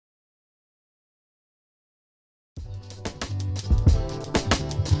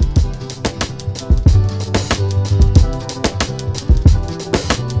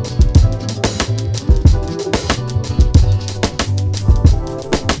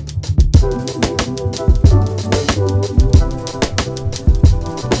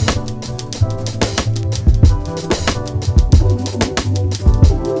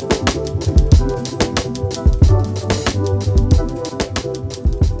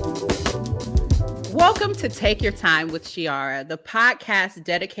Welcome to Take Your Time with Chiara, the podcast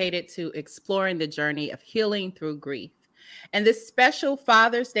dedicated to exploring the journey of healing through grief. In this special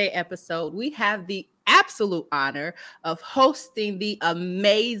Father's Day episode, we have the absolute honor of hosting the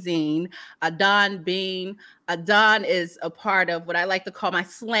amazing Adán Bean. Adán is a part of what I like to call my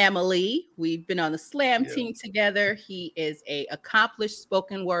Slamily. We've been on the slam team together. He is an accomplished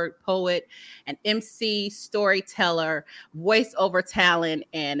spoken word poet, an MC, storyteller, voiceover talent,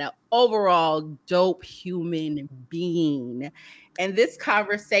 and an overall dope human being. In this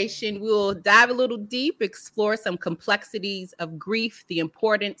conversation, we will dive a little deep, explore some complexities of grief, the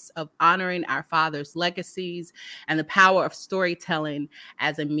importance of honoring our father's legacies, and the power of storytelling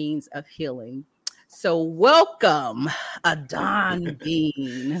as a means of healing. So welcome, Adán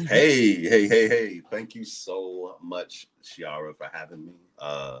Bean. Hey. Thank you so much, Chiara, for having me.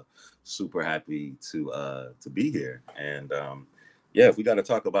 Super happy to be here. And if we got to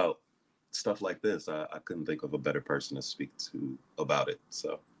talk about stuff like this, I couldn't think of a better person to speak to about it.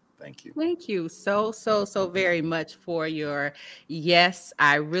 So thank you. Thank you so very much for your yes.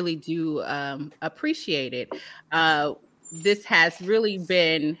 I really do appreciate it. This has really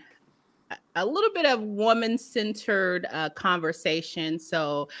been a little bit of woman-centered conversation.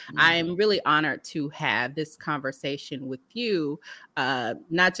 So I'm really honored to have this conversation with you,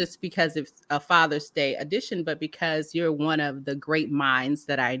 not just because it's a Father's Day edition, but because you're one of the great minds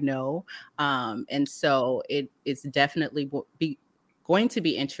that I know. And so it is definitely going to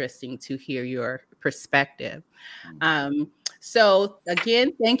be interesting to hear your perspective. So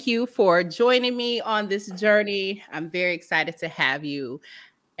again, thank you for joining me on this journey. I'm very excited to have you.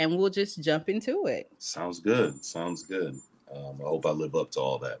 And we'll just jump into it. Sounds good. I hope I live up to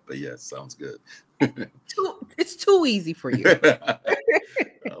all that. But yes, sounds good. It's too easy for you.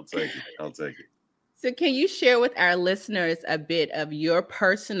 I'll take it. So can you share with our listeners a bit of your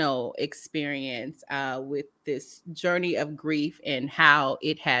personal experience with this journey of grief and how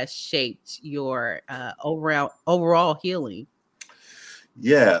it has shaped your overall healing?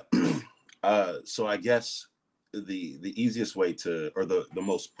 Yeah. So I guess the easiest way to, or the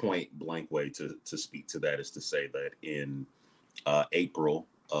most point blank way to speak to that is to say that in April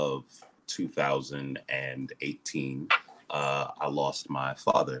of 2018, I lost my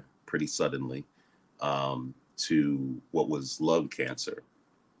father pretty suddenly to what was lung cancer.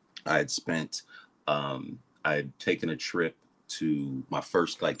 I had taken a trip to my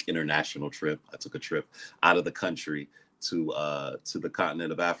first international trip. I took a trip out of the country to the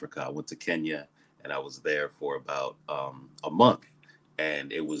continent of Africa. I went to Kenya. And I was there for about a month,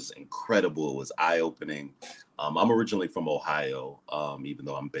 and it was incredible. It was eye-opening. I'm originally from Ohio, even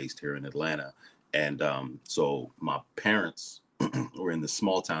though I'm based here in Atlanta. And so my parents were in this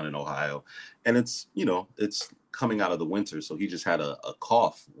small town in Ohio, and it's coming out of the winter. So he just had a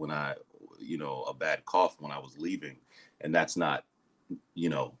cough a bad cough when I was leaving. And that's not,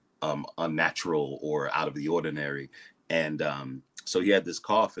 unnatural or out of the ordinary. And so he had this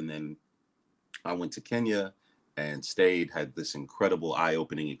cough, and then I went to Kenya and had this incredible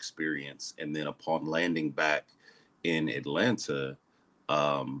eye-opening experience. And then upon landing back in Atlanta,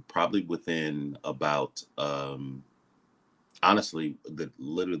 probably within about, honestly,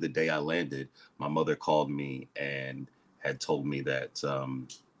 literally the day I landed, my mother called me and had told me that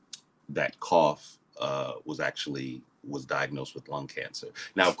that cough was diagnosed with lung cancer.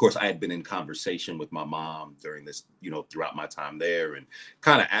 Now, of course, I had been in conversation with my mom during this, throughout my time there, and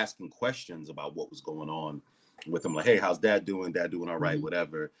kind of asking questions about what was going on with him. Like, hey, how's dad doing? Dad doing all right,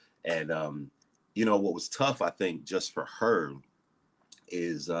 whatever. And, what was tough, I think, just for her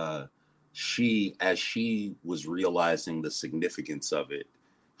is as she was realizing the significance of it,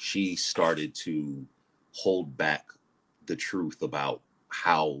 she started to hold back the truth about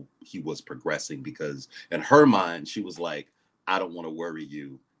how he was progressing, because in her mind she was like, I don't want to worry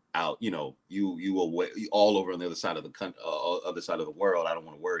you out, you away all over on the other side of the country, other side of the world. I don't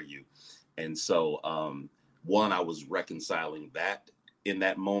want to worry you. And so I was reconciling that in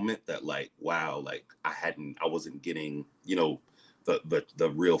that moment, that wow, I wasn't getting the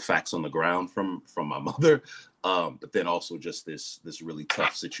real facts on the ground from my mother, but then also just this really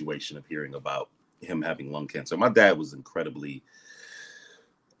tough situation of hearing about him having lung cancer. My dad was incredibly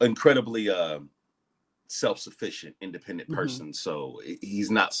self-sufficient, independent person. So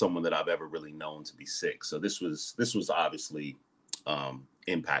he's not someone that I've ever really known to be sick. So this was obviously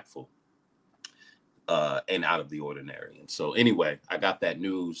impactful and out of the ordinary. And so anyway, I got that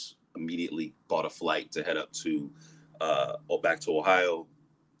news, immediately bought a flight to head up to back to Ohio,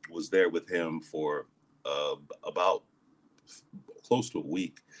 was there with him for about close to a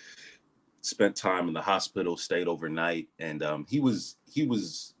week. Spent time in the hospital, stayed overnight, and he was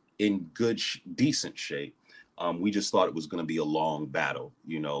in good, decent shape. We just thought it was going to be a long battle,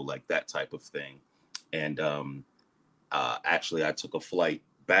 like that type of thing. And actually, I took a flight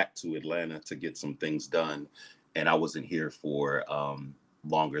back to Atlanta to get some things done, and I wasn't here for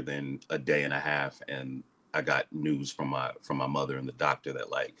longer than a day and a half. And I got news from my mother and the doctor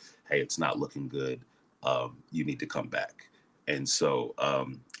that, like, hey, it's not looking good. You need to come back. And so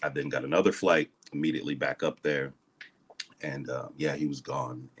I then got another flight immediately back up there, and yeah, he was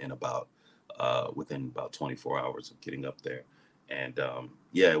gone in about within about 24 hours of getting up there. And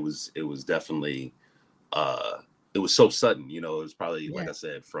yeah, it was definitely uh, it was so sudden. It was probably, like Yeah. I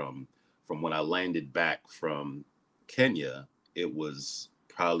said, from when I landed back from Kenya, it was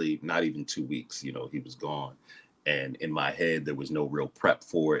probably not even 2 weeks. He was gone, and in my head there was no real prep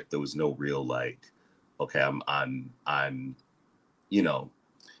for it. There was no real, like, okay, I'm you know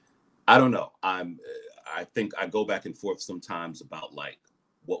I don't know. I think I go back and forth sometimes about, like,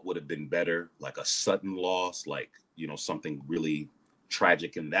 what would have been better, like a sudden loss, like, something really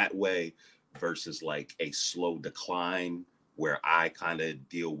tragic in that way, versus like a slow decline where I kind of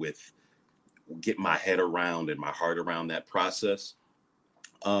deal with, get my head around and my heart around that process.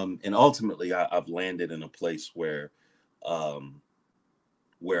 And ultimately, I've landed in a place um,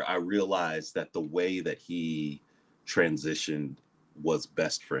 where I realized that the way that he transitioned was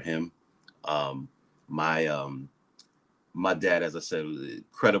best for him. Um, my my dad, as I said, was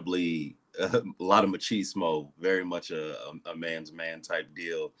incredibly a lot of machismo, very much a man's man type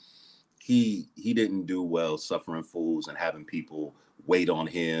deal. He didn't do well suffering fools and having people wait on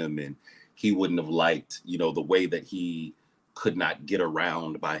him, and he wouldn't have liked, the way that he could not get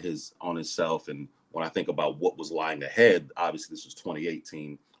around by his on himself. And when I think about what was lying ahead, obviously this was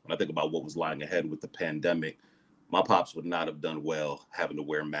 2018. When I think about what was lying ahead with the pandemic, my pops would not have done well having to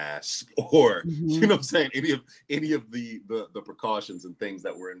wear masks or, Mhm. what I'm saying, any of the precautions and things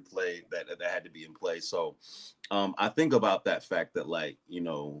that were in play, that had to be in place. So I think about that fact that, like,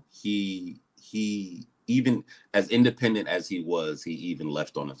 he even as independent as he was, he even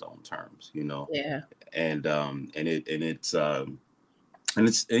left on his own terms. Yeah. And it's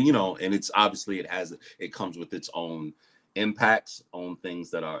obviously, it comes with its own impacts on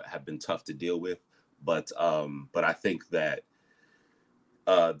things that have been tough to deal with. But I think that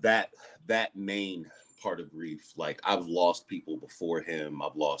that main part of grief, like, I've lost people before him.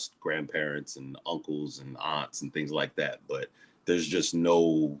 I've lost grandparents and uncles and aunts and things like that, but there's just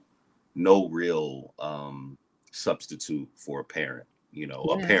no real substitute for a parent. A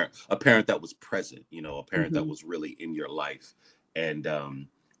Yeah. parent that was present. A parent that Mhm. was really in your life. And um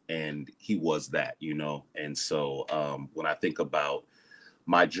and he was that. And so when I think about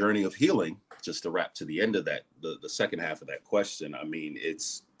my journey of healing, just to wrap to the end of that, the second half of that question, I mean,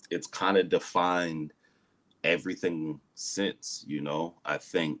 it's kind of defined everything since. I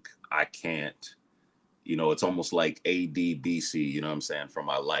think I can't, it's almost like ADBC, you know what I'm saying, from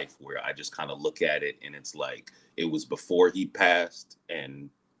my life, where I just kind of look at it and it's like it was before he passed and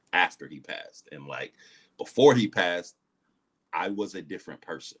after he passed. And, like, before he passed, I was a different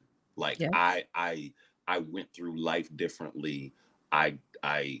person. Like, Yeah. I went through life differently. I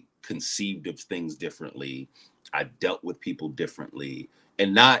conceived of things differently. I dealt with people differently,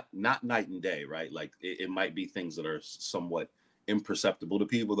 and not night and day, right? Like, it might be things that are somewhat imperceptible to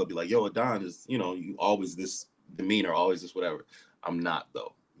people. They'll be like, "Yo, Adán is, you always this demeanor, always this whatever." I'm not,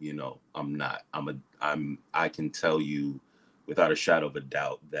 though. I'm not. I can tell you without a shadow of a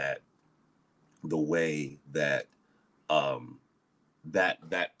doubt that the way that um that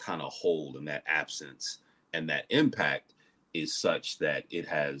kind of hole and that absence and that impact is such that it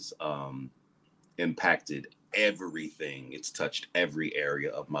has impacted everything. It's touched every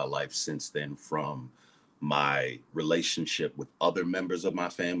area of my life since then, from my relationship with other members of my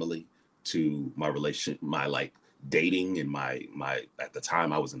family to my, like, dating, and my at the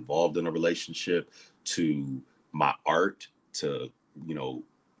time I was involved in a relationship, to my art, to, you know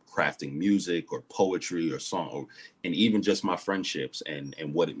crafting music or poetry or song, and even just my friendships, and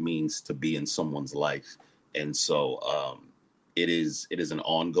what it means to be in someone's life. And so it is an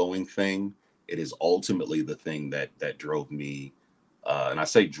ongoing thing. It is ultimately the thing that drove me, and I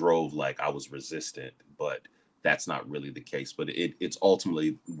say drove like I was resistant, but that's not really the case. But it's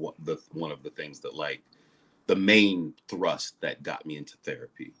ultimately one of the things that, like, the main thrust that got me into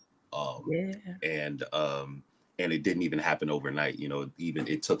therapy. um Yeah. and um and it didn't even happen overnight. Even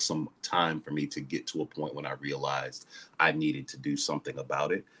it took some time for me to get to a point when I realized I needed to do something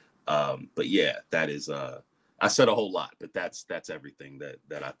about it. But yeah, that is, I said a whole lot, but that's everything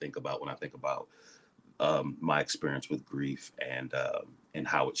that I think about when I think about my experience with grief, and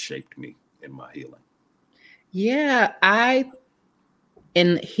how it shaped me in my healing. Yeah.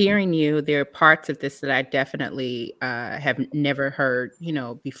 In hearing you, there are parts of this that I definitely have never heard,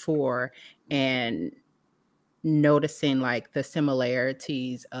 before, and noticing like the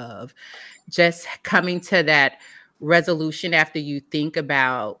similarities of just coming to that resolution after you think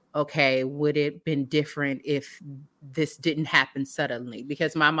about, okay, would it been different if this didn't happen suddenly?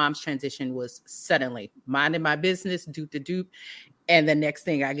 Because my mom's transition was suddenly minding my business, doop to doop, and the next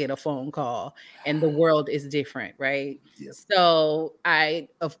thing I get a phone call and the world is different, right? Yep. So I,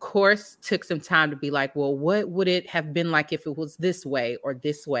 of course, took some time to be like, well, what would it have been like if it was this way or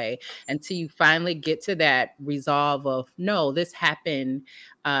this way? Until you finally get to that resolve of, no, this happened.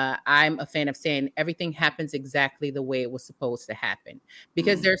 I'm a fan of saying everything happens exactly the way it was supposed to happen,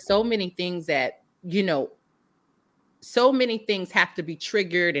 because there's so many things that, so many things have to be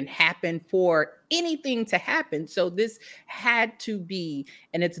triggered and happen for anything to happen. So this had to be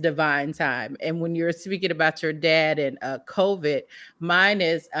in its divine time. And when you're speaking about your dad and COVID, mine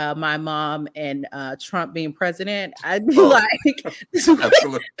is my mom and Trump being president. I'd be Oh, like, this would,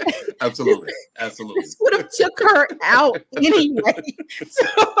 absolutely, absolutely, absolutely, this would have took her out anyway. So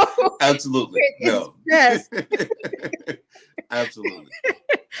absolutely. it's No, best. absolutely.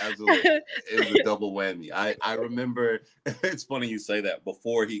 Absolutely. It was a double whammy. I remember, it's funny you say that.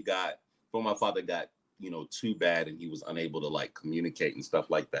 Before my father got, too bad and he was unable to like communicate and stuff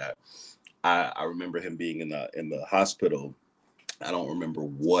like that. I remember him being in the hospital. I don't remember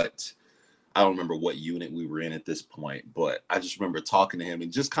what unit we were in at this point, but I just remember talking to him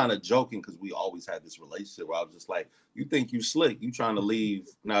and just kind of joking, because we always had this relationship where I was just like, you think you slick, you trying to leave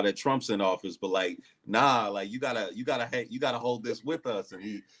now that Trump's in office, but like, nah, like you gotta hold this with us.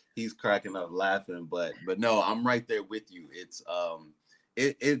 And he's cracking up laughing, but no, I'm right there with you. It's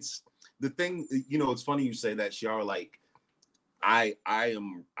the thing, it's funny you say that, Chiara. Like I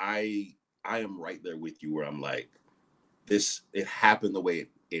am right there with you, where I'm like, it happened the way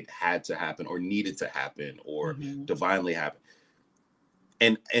it had to happen, or needed to happen, or Mhm. divinely happen.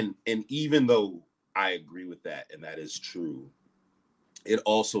 And even though I agree with that, and that is true, it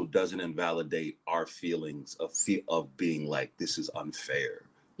also doesn't invalidate our feelings of being like, this is unfair,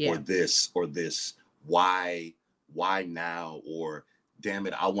 or Yeah. this, why now, or damn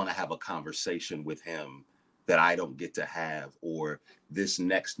it, I want to have a conversation with him that I don't get to have, or this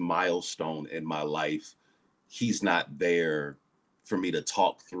next milestone in my life, he's not there for me to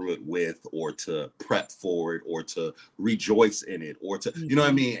talk through it with, or to prep for it, or to rejoice in it, or to, you know what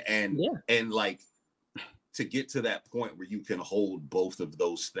I Mhm. mean? Yeah. And like, to get to that point where you can hold both of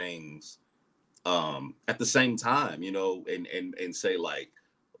those things at the same time, and say like,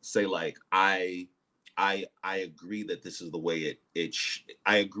 I agree that this is the way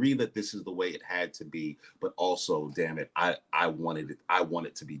I agree that this is the way it had to be, but also, damn it, I want it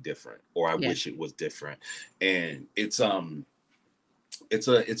to be different, or I Yeah. wish it was different. And it's a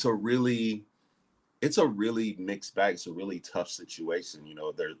really mixed bag. It's a really tough situation.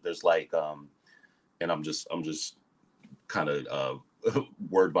 There's like, and I'm just kind of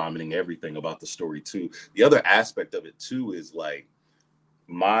word vomiting everything about the story too. The other aspect of it too is like,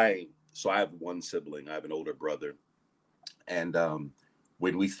 so I have one sibling. I have an older brother, and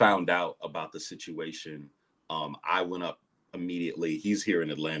when we found out about the situation, I went up immediately. He's here in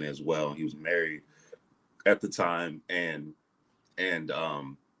Atlanta as well. He was married at the time, and and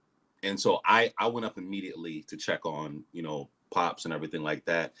so I went up immediately to check on, pops and everything like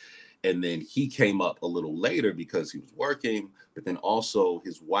that. And then he came up a little later because he was working, but then also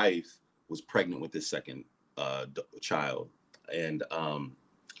his wife was pregnant with his second child. And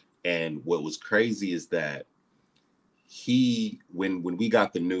what was crazy is that when we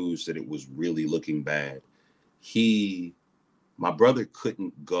got the news that it was really looking bad, he my brother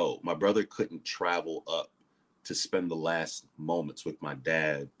couldn't go. My brother couldn't travel up to spend the last moments with my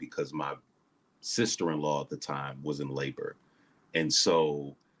dad, because my sister-in-law at the time was in labor. And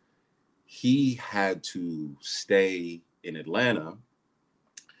so he had to stay in Atlanta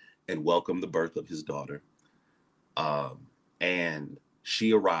and welcome the birth of his daughter. And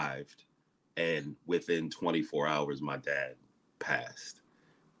she arrived, and within 24 hours, my dad passed.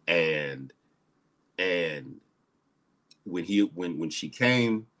 And and when she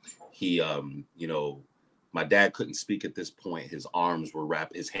came, he my dad couldn't speak at this point. His hands were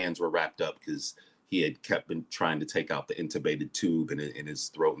wrapped up, because he had kept been trying to take out the intubated tube in his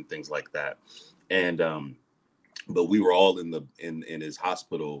throat and things like that. And but we were all in his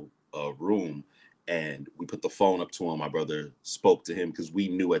hospital room, and we put the phone up to him. My brother spoke to him, because we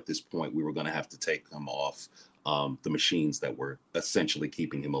knew at this point we were going to have to take him off the machines that were essentially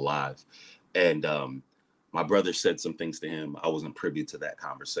keeping him alive. And my brother said some things to him. I wasn't privy to that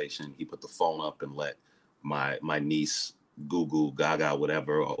conversation. He put the phone up and let my niece Google Gaga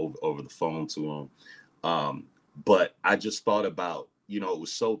whatever over the phone to him. But I just thought about, it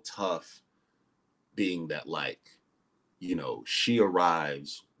was so tough being that, like, she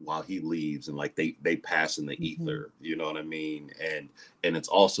arrives while he leaves, and like they pass in the Mm-hmm. ether, you know what I mean? And it's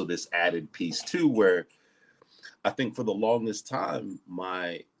also this added piece too, where I think for the longest time,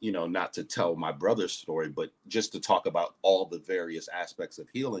 not to tell my brother's story, but just to talk about all the various aspects of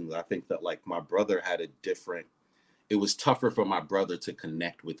healing, I think that like my brother had a different, it was tougher for my brother to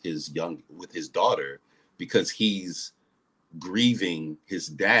connect with his daughter, because he's grieving his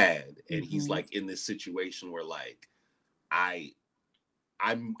dad, and he's Mm-hmm. like in this situation where like I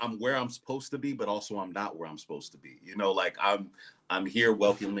I'm where I'm supposed to be, but also I'm not where I'm supposed to be. Like I'm here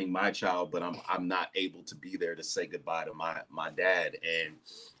welcoming my child, but I'm not able to be there to say goodbye to my dad,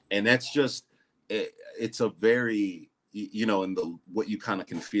 and that's just it's a very, and the what you kind of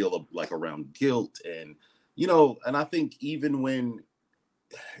can feel of, like, around guilt, and and I think even when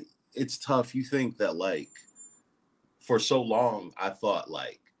it's tough, you think that, like, for so long I thought,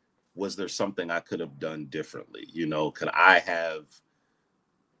 like, was there something I could have done differently? Could I have,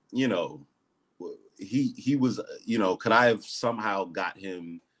 you know he was, could I have somehow got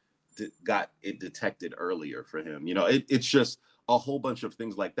it detected earlier for him? It's just a whole bunch of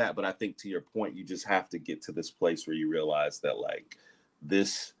things like that. But I think, to your point, you just have to get to this place where you realize that, like,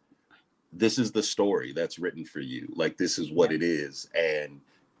 this this is the story that's written for you. Like, this is what Yeah. it is.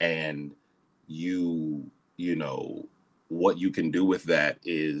 And you know what you can do with that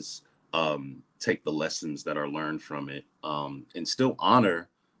is, take the lessons that are learned from it, and still honor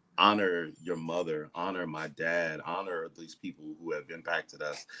your mother, honor my dad, honor these people who have impacted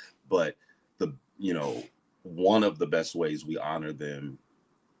us. But the one of the best ways we honor them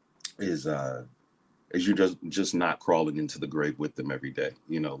is, you just not crawling into the grave with them every day,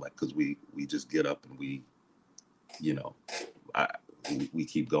 like, because we just get up and you know I, we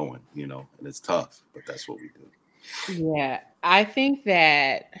keep going, and it's tough, but that's what we do. Yeah, I think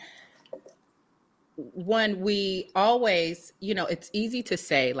that when we always, it's easy to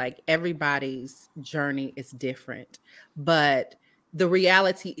say like everybody's journey is different, but the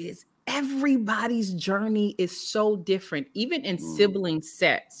reality is everybody's journey is so different, even in Mm, sibling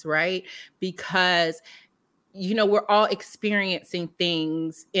sets, right? Because we're all experiencing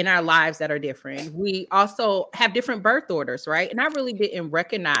things in our lives that are different. We also have different birth orders, right? And I really didn't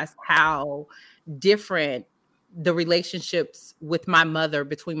recognize how different the relationships with my mother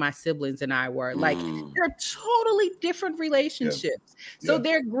between my siblings and I were. Like, mm, they're totally different yeah, relationships. So yeah.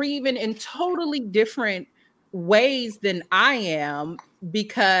 they're grieving in totally different ways than I am,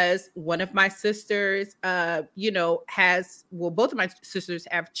 because one of my sisters has, well, both of my sisters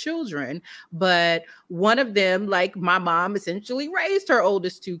have children, but one of them, like, my mom essentially raised her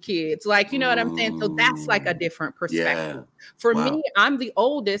oldest two kids. Like, you know what I'm saying? So that's like a Mm, different yeah. perspective. For Wow. me, I'm the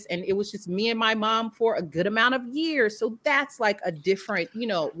oldest, and it was just me and my mom for a good amount of years. So that's like a different,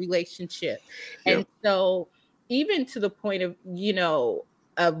 relationship. And Yep. so, even to the point of,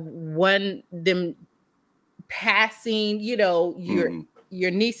 of one them passing, Hmm.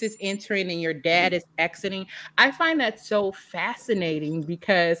 your niece is entering and your dad Hmm. is exiting. I find that so fascinating,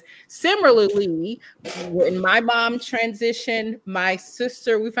 because similarly, when my mom transitioned, my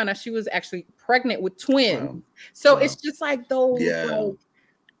sister, we found out she was actually pregnant with twins. Wow. So Wow. it's just like those, Yeah. like,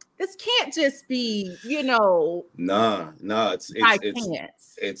 this can't just be, Nah, by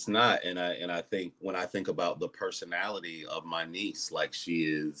chance. it's not. And I think, when I think about the personality of my niece, like, she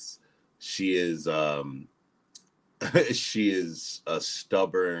is she is a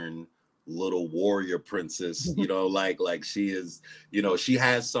stubborn little warrior princess, like she is, she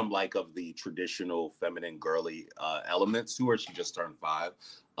has some, like, of the traditional feminine girly elements to her. She just turned 5.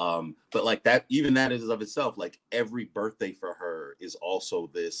 But like that, even that is of itself, like, every birthday for her is also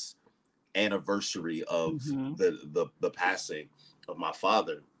this anniversary of Mhm. the passing of my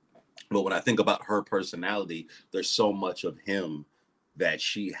father. But when I think about her personality, there's so much of him that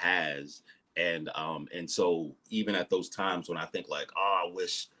she has. And so, even at those times when I think, like, oh,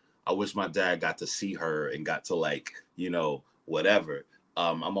 I wish my dad got to see her and got to, like, whatever.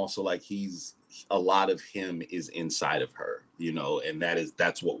 I'm also like, he's a lot of him is inside of her, and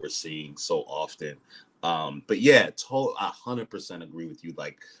that's what we're seeing so often. But yeah, I 100% agree with you.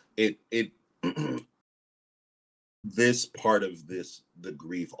 Like, it this part of the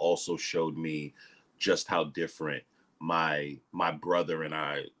grief also showed me just how different my brother and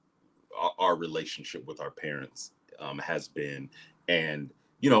I, our relationship with our parents, has been. And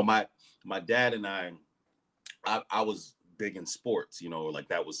my dad and I was big in sports, like,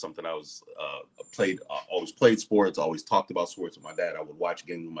 that was something I was played always played sports, always talked about sports with my dad. I would watch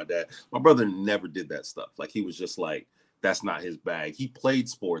games with my dad. My brother never did that stuff. Like, he was just like, that's not his bag. He played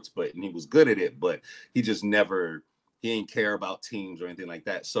sports, and he was good at it, but he just never, he didn't care about teams or anything like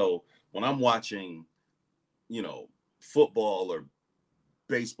that. So when I'm watching, you know, football or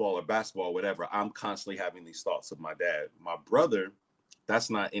baseball or basketball, whatever, I'm constantly having these thoughts of my dad. My brother, that's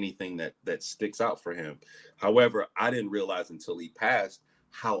not anything that sticks out for him. However, I didn't realize until he passed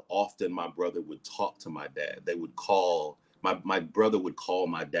how often my brother would talk to my dad. They would call, my brother would call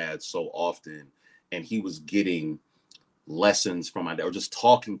my dad so often, and he was getting lessons from my dad, or just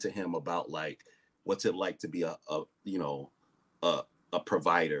talking to him about like what's it like to be a you know, a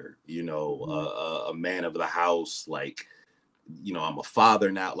provider, you know, a man of the house, like, you know, I'm a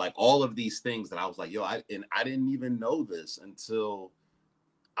father now, like all of these things that I was like, yo, I didn't even know this until,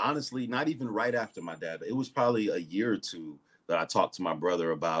 honestly, not even right after my dad. It was probably a year or two that I talked to my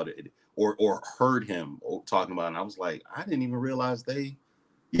brother about it, or heard him talking about it. And I was like, I didn't even realize they,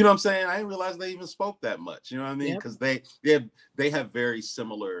 you know what I'm saying? I didn't realize they even spoke that much. You know what I mean? Yep. Because they have very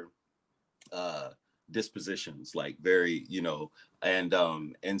similar dispositions, like very, you know,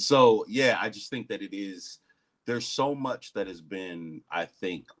 and so yeah, I just think that it is, there's so much that has been, I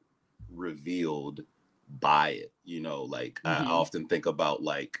think, revealed by it, you know, like I often think about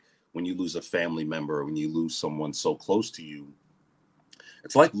like when you lose a family member, or when you lose someone so close to you,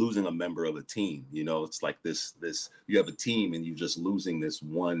 it's like losing a member of a team, you know. It's like this you have a team and you're just losing this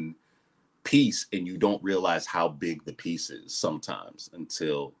one piece, and you don't realize how big the piece is sometimes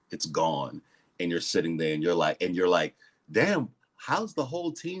until it's gone, and you're sitting there and you're like, damn, how's the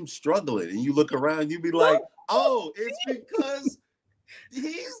whole team struggling? And you look around, you be like, oh, it's because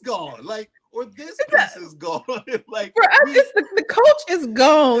he's gone, like, or this piece is gone. Like, For us, it's the coach is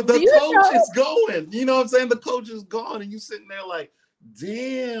gone. the coach is going, you know what I'm saying? The coach is gone, and you sitting there like,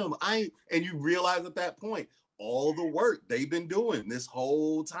 damn, and you realize at that point all the work they've been doing this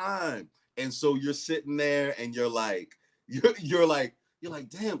whole time. And so you're sitting there and you're like,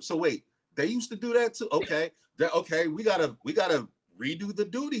 damn, so wait, they used to do that too? Okay. Okay, we gotta redo the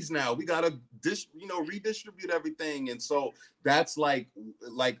duties now. We gotta redistribute everything. And so that's like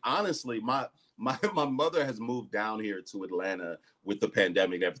honestly, my mother has moved down here to Atlanta with the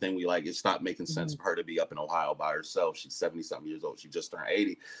pandemic and everything. It stopped making sense for her to be up in Ohio by herself. She's 70 something years old. She just turned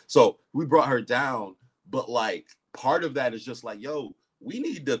 80. So we brought her down. But like part of that is just like, yo, we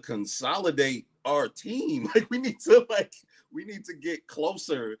need to consolidate our team. Like we need to get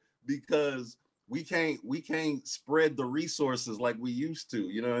closer, because we can't spread the resources like we used to.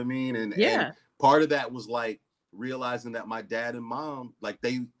 You know what I mean? And part of that was like realizing that my dad and mom, like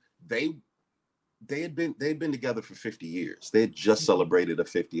they'd been together for 50 years. They had just celebrated a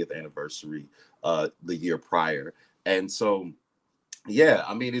 50th anniversary the year prior. And so yeah,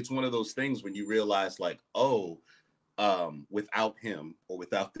 I mean, it's one of those things when you realize like, oh, without him, or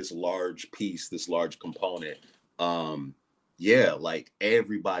without this large piece, this large component, yeah, like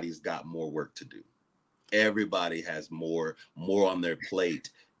everybody's got more work to do. Everybody has more on their plate,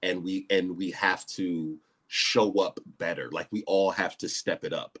 and we have to show up better. Like we all have to step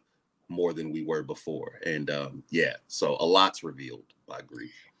it up more than we were before. And yeah, so a lot's revealed by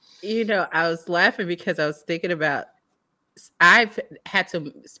grief. You know, I was laughing because I was thinking about, I've had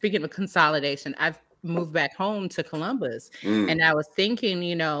to, speaking of consolidation, I've moved back home to Columbus. And I was thinking,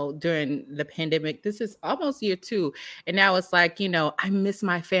 you know, during the pandemic, this is almost year 2. And now it's like, you know, I miss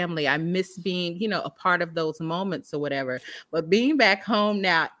my family. I miss being, you know, a part of those moments or whatever. But being back home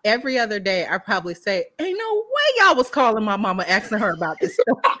now, every other day, I probably say, ain't no way y'all was calling my mama asking her about this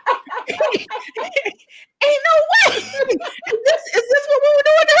stuff. Ain't no way. Is this what we were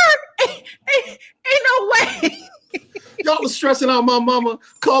doing to her? Ain't no way. Y'all was stressing out my mama,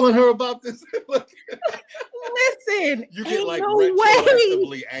 calling her about this. Listen, you get like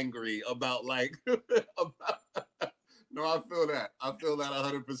retroactively angry about like no, I feel that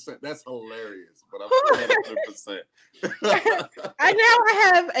 100%. That's hilarious, but I feel that 100%.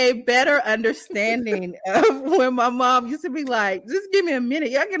 I have a better understanding of when my mom used to be like, just give me a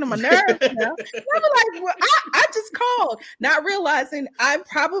minute, y'all getting on my nerves now. I'm like, well, I just called, not realizing I'm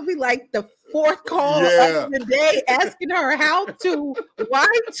probably like the 4th call of the day asking her how to, why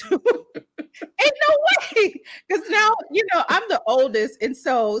to. Ain't no way. Because now, you know, I'm the oldest. And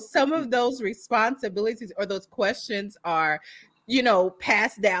so some of those responsibilities or those questions are, you know,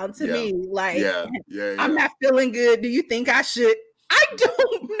 passed down to me. Like, I'm not feeling good. Do you think I should? I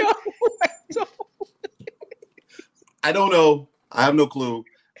don't know. I don't know. I have no clue.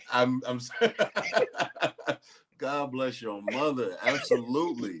 I'm God bless your mother.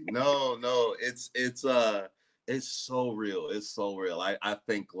 Absolutely. No, it's so real. It's so real. I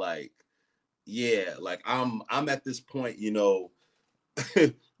think like, yeah, like I'm at this point, you know,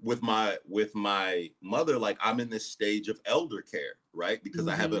 with my mother, like I'm in this stage of elder care, right? Because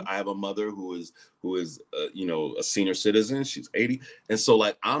Mm-hmm. I have a mother who is you know, a senior citizen. She's 80, and so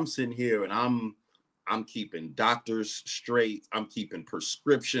like I'm sitting here and I'm keeping doctors straight. I'm keeping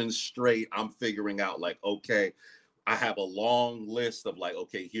prescriptions straight. I'm figuring out like, okay, I have a long list of like,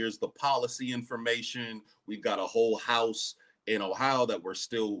 okay, here's the policy information. We've got a whole house in Ohio that we're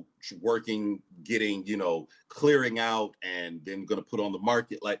still working, getting, you know, clearing out and then going to put on the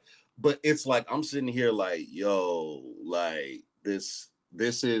market. Like, but it's like, I'm sitting here like, yo, like this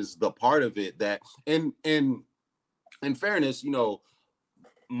is the part of it that, and in fairness, you know,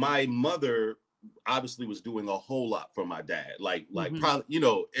 my mother obviously was doing a whole lot for my dad. Like Mm-hmm. probably, you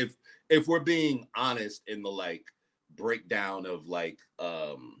know, if we're being honest in the like breakdown of like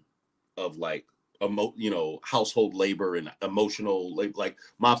you know, household labor and emotional labor, like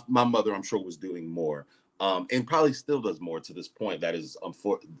my mother I'm sure was doing more, and probably still does more to this point. That is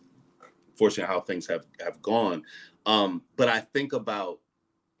unfortunately how things have gone. But I think about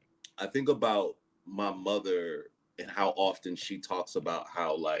my mother and how often she talks about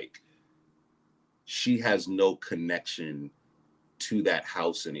how like she has no connection to that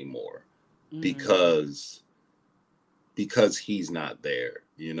house anymore Mm. because he's not there,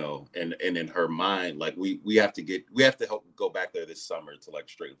 you know. And in her mind, like we have to help go back there this summer to like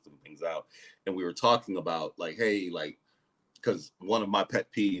straighten some things out. And we were talking about like, hey, like, because one of my pet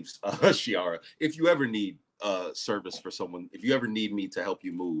peeves, Chiara, if you ever need service for someone, if you ever need me to help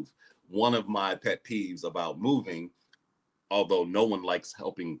you move, one of my pet peeves about moving, although no one likes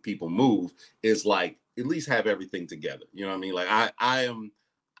helping people move, is like at least have everything together. You know what I mean? Like I am,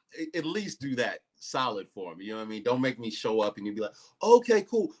 at least do that solid for me. You know what I mean? Don't make me show up and you be like, okay,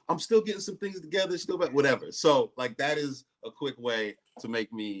 cool. I'm still getting some things together, still back, whatever. So like that is a quick way to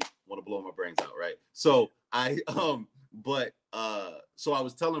make me want to blow my brains out, right? So so I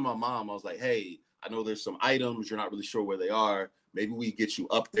was telling my mom, I was like, hey, I know there's some items you're not really sure where they are. Maybe we get you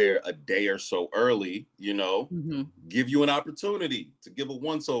up there a day or so early, you know, Mm-hmm. give you an opportunity to give a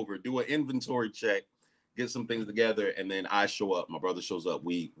once over, do an inventory check, get some things together, and then I show up. My brother shows up.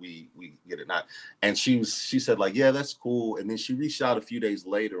 We get it not. And she said like, yeah, that's cool. And then she reached out a few days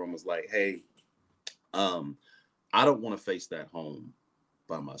later and was like, hey, um, I don't want to face that home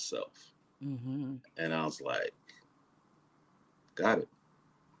by myself. Mm-hmm. And I was like, got it,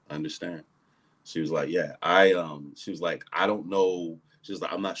 understand. She was like, yeah, she was like, I don't know. She was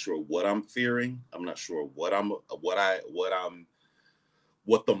like, I'm not sure what I'm fearing. I'm not sure what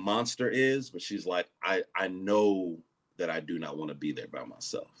the monster is, but she's like, I know that I do not want to be there by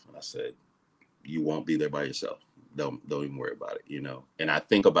myself. And I said, you won't be there by yourself. Don't even worry about it, you know. And I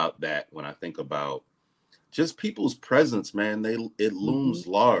think about that when I think about just people's presence, man. It Mm-hmm. looms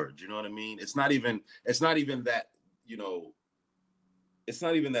large, you know what I mean? It's not even that, you know, it's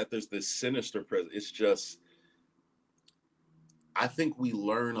not even that there's this sinister presence. It's just I think we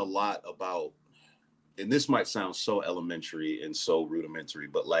learn a lot about, and this might sound so elementary and so rudimentary,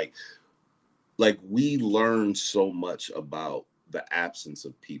 but like we learn so much about the absence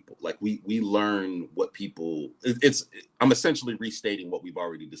of people. Like we learn what people it's I'm essentially restating what we've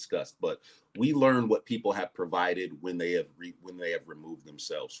already discussed, but we learn what people have provided when they have when they have removed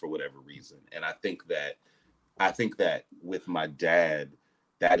themselves for whatever reason. And I think that with my dad,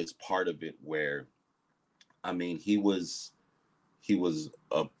 that is part of it, where I mean he was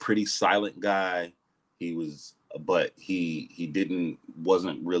a pretty silent guy. He was, but he didn't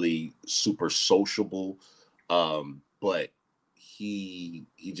wasn't really super sociable. But he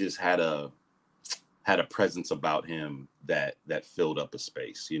just had a presence about him that filled up a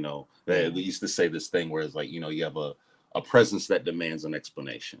space. You know, they Yeah. used to say this thing where it's like, you know, you have a presence that demands an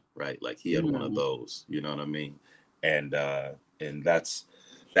explanation, right? Like he had one of Mm-hmm. those. You know what I mean? And and that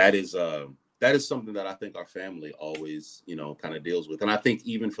is that is something that I think our family always, you know, kind of deals with. And I think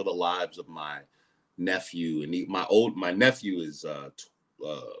even for the lives of my nephew and my nephew is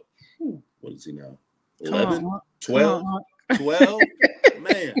what is he now? Come 11, on. Come 12, on. 12.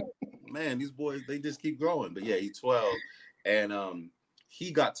 Man, these boys, they just keep growing. But yeah, he's 12. And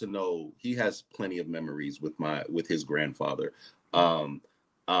he got to know, he has plenty of memories with his grandfather. Um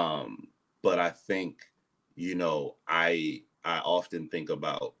um but I think, you know, I often think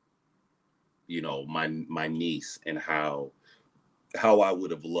about, you know, my niece and how I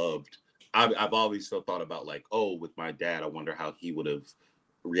would have loved. I've always still thought about like, oh, with my dad, I wonder how he would have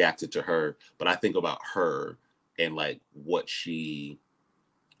reacted to her. But I think about her and like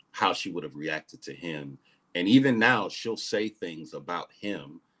how she would have reacted to him. And even now, she'll say things about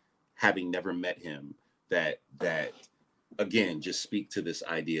him, having never met him, that again just speak to this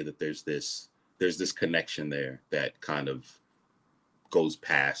idea that there's this connection there that kind of goes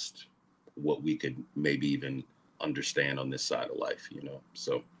past what we could maybe even understand on this side of life, you know?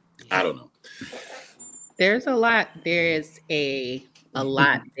 So I don't know. There's a lot. There's a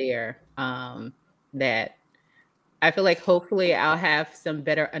lot there that I feel like hopefully I'll have some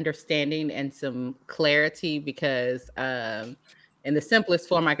better understanding and some clarity because in the simplest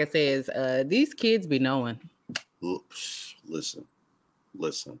form I could say is these kids be knowing. Listen,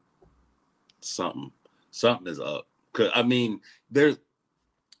 something is up. 'Cause I mean,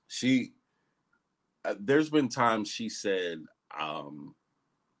 she there's been times she said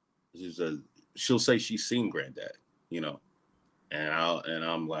she'll say she's seen granddad, you know, and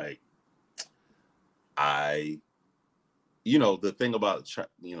I'm like, you know, the thing about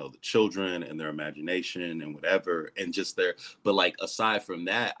you know, the children and their imagination and whatever, and just but like aside from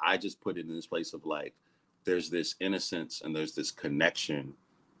that, I just put it in this place of like, there's this innocence and there's this connection,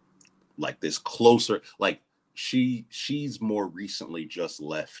 like this closer, like she's more recently just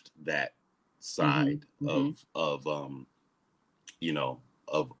left that side of you know,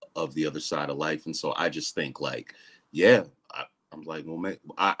 of the other side of life. And so I just think like, yeah, I'm like, well, man,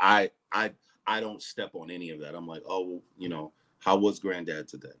 I don't step on any of that. I'm like, oh, you know, how was granddad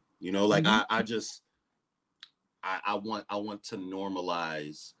today? You know, like I just I want to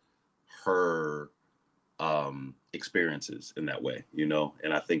normalize her experiences in that way, you know.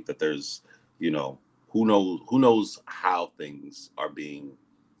 And I think that there's, you know, who knows how things are being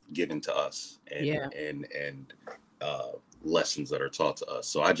given to us and lessons that are taught to us.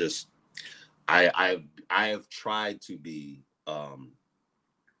 So I have tried to be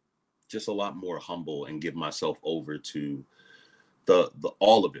just a lot more humble and give myself over to the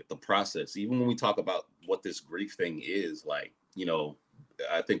all of it, the process. Even when we talk about what this grief thing is, like, you know,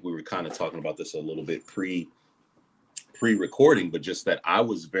 I think we were kind of talking about this a little bit pre-recording, but just that I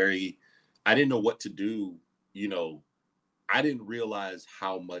didn't know what to do, you know. I didn't realize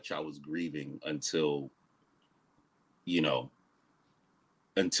how much I was grieving until, you know,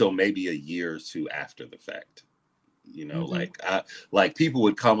 until maybe a year or two after the fact. You know, like people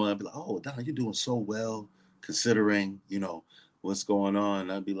would come and be like, "Oh, Don, you're doing so well considering, you know, what's going on."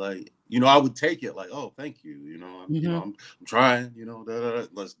 And I'd be like, you know, I would take it like, "Oh, thank you." You know, I'm trying, you know,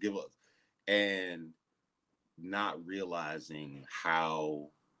 let's give up. And not realizing how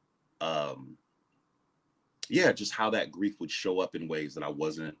just how that grief would show up in ways that I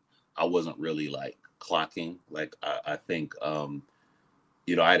wasn't really like clocking. Like I think you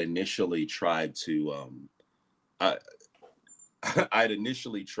know, I'd initially tried to I I'd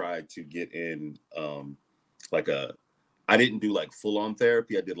initially tried to get in like I didn't do like full on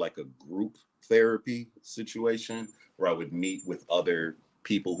therapy. I did like a group therapy situation where I would meet with other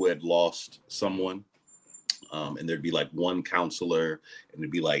people who had lost someone. And there'd be like one counselor and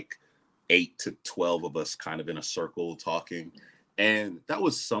there'd be like 8 to 12 of us kind of in a circle talking. And that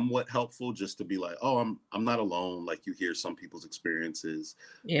was somewhat helpful just to be like, oh, I'm not alone. Like you hear some people's experiences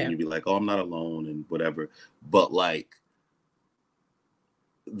and you'd be like, oh, I'm not alone and whatever. But like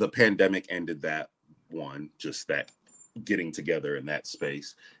the pandemic ended that one, just that getting together in that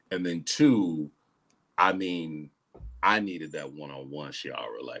space. And then two, I mean, I needed that one-on-one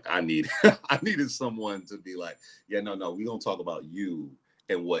Chiara. Like I needed someone to be like, yeah, no, we gonna talk about you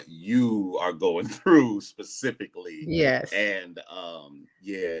and what you are going through specifically. Yes. And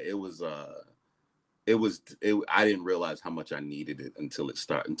it was I didn't realize how much I needed it until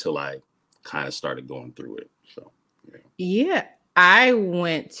I kind of started going through it. So yeah. I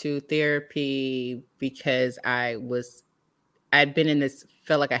went to therapy because I'd been in this,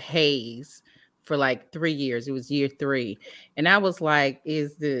 felt like a haze for like 3 years. It was year 3. And I was like,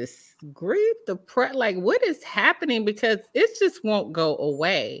 is this grief, like what is happening? Because it just won't go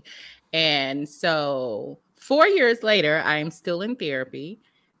away. And so 4 years later, I'm still in therapy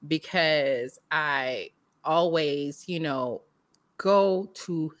because I always, you know, go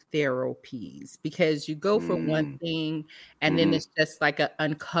to therapies because you go for one thing and then it's just like a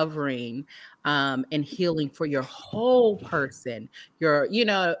uncovering and healing for your whole person, you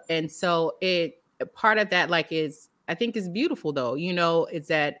know. And so part of that like is, I think is beautiful though, you know, is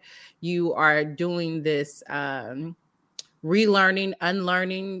that you are doing this relearning,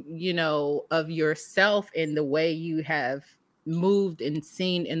 unlearning, you know, of yourself in the way you have moved and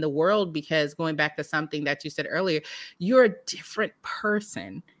seen in the world. Because going back to something that you said earlier, you're a different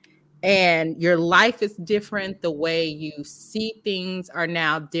person and your life is different. The way you see things are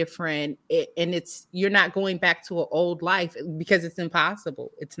now different. And you're not going back to an old life because it's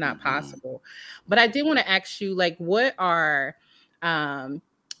impossible. It's not possible. But I did want to ask you, like, what are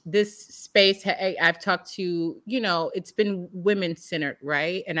this space, I've talked to, it's been women centered,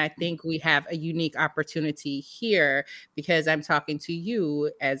 right? And I think we have a unique opportunity here because I'm talking to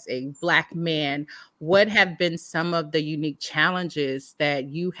you as a Black man. What have been some of the unique challenges that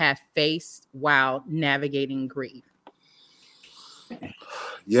you have faced while navigating grief?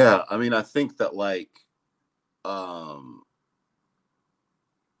 Yeah, I mean, I think that um,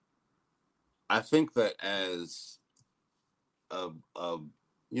 I think that a, a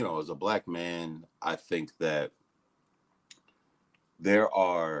as a Black man, I think that there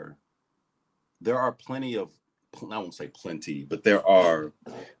are plenty of, I won't say plenty, but there are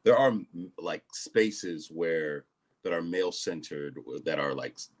like spaces that are male centered, that are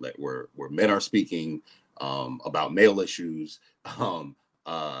where men are speaking about male issues, um,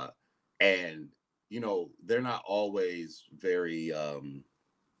 uh, and they're not always very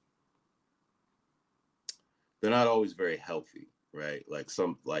healthy, right?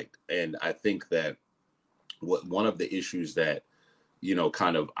 And I think that one of the issues that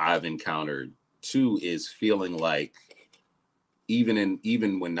kind of I've encountered too is feeling like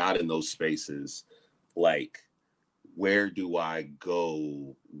even when not in those spaces, like where do I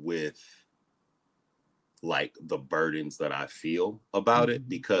go with like the burdens that I feel about it? Mhm.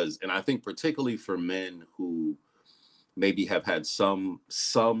 Because, and I think particularly for men who maybe have had some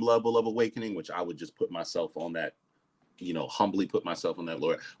level of awakening, which I would just put myself on that, humbly put myself on that,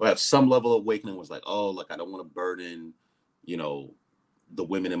 Lord, or have some level of awakening, was like, oh, like I don't want to burden, you know, the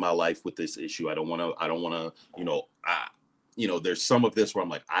women in my life with this issue. I don't want to, there's some of this where I'm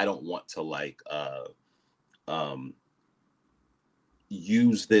like, I don't want to um,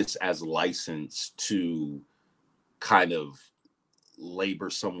 use this as license to kind of labor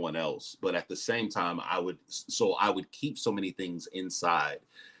someone else. But at the same time, I would keep so many things inside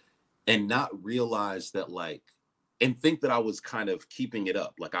and not realize that and think that I was kind of keeping it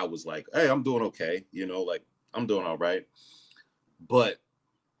up. Like I was like, hey, I'm doing okay. Like I'm doing all right. But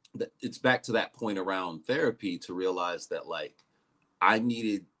it's back to that point around therapy to realize that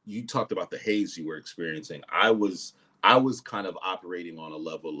you talked about the haze you were experiencing. I was kind of operating on a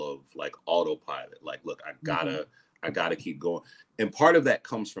level of like autopilot. Like, look, Mhm. I gotta keep going. And part of that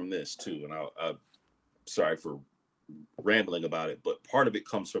comes from this too. And I'm sorry for rambling about it, but part of it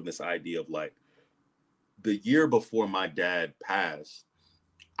comes from this idea of like the year before my dad passed,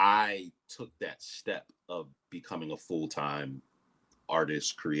 I took that step of becoming a full-time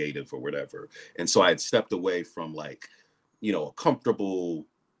artist, creative, or whatever. And so I had stepped away from a comfortable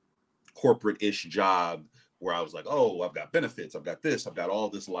corporate-ish job where I was like, oh, I've got benefits, I've got this, I've got all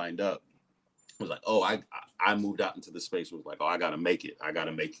this lined up. I was like, oh, I moved out into the space where it was like, oh, I gotta make it. I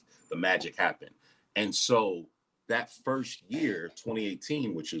gotta make the magic happen. And so that first year,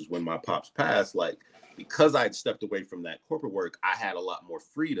 2018, which is when my pops passed, because I had stepped away from that corporate work, I had a lot more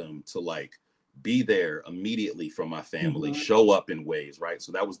freedom to be there immediately for my family, Mhm. show up in ways, right?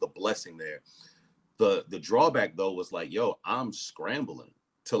 So that was the blessing there. The drawback though was like, yo, I'm scrambling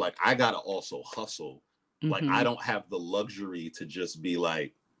to I gotta also hustle. Like I Mhm. don't have the luxury to just be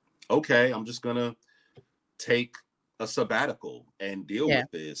like, okay, I'm just gonna take a sabbatical and deal Yeah.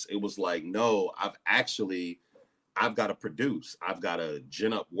 with this. It was like, no, I've got to produce. I've got to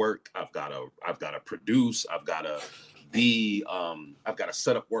gin up work. I've got to produce. I've got to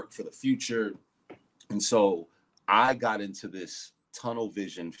set up work for the future. And so I got into this tunnel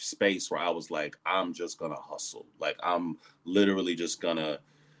vision space where I was like, I'm just gonna hustle. Like I'm literally just gonna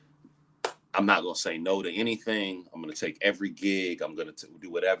I'm not gonna say no to anything. I'm gonna take every gig. I'm gonna do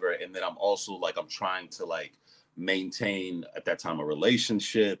whatever. And then I'm also I'm trying to maintain at that time a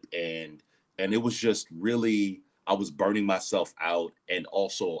relationship, and it was just really, I was burning myself out, and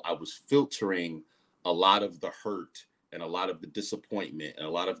also I was filtering a lot of the hurt and a lot of the disappointment and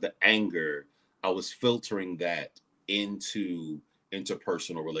a lot of the anger. I was filtering that into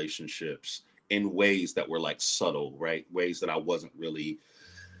interpersonal relationships in ways that were subtle, right? Ways that I wasn't really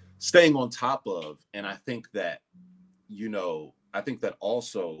staying on top of. And I think that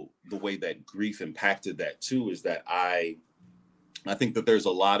also the way that grief impacted that too is that I think that there's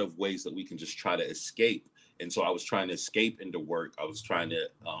a lot of ways that we can just try to escape. And so I was trying to escape into work. I was trying to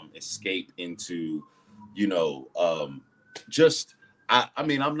escape into, you know, just I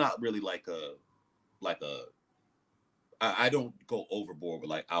mean, I'm not really like a I don't go overboard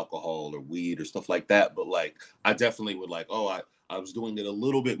with alcohol or weed or stuff like that, but I definitely would I was doing it a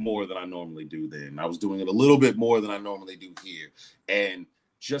little bit more than I normally do then. I was doing it a little bit more than I normally do here. And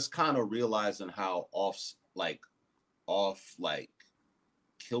just kind of realizing how off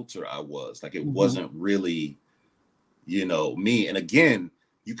kilter I was. Like it Mhm. wasn't really, me. And again,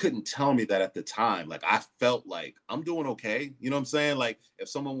 you couldn't tell me that at the time. Like, I felt like I'm doing okay. You know what I'm saying? Like, if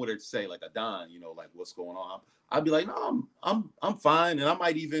someone were to say, like, Adán, you know, like, what's going on? I'd be like, no, I'm fine. And I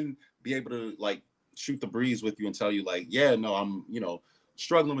might even be able to, like, shoot the breeze with you and tell you, like, yeah, no, I'm, you know,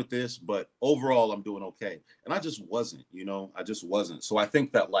 struggling with this, but overall I'm doing okay. And I just wasn't, you know, I just wasn't. So I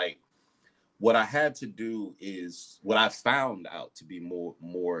think that, like, what I had to do is, what I found out to be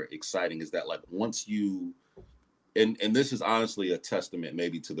more exciting is that, like, once you, and this is honestly a testament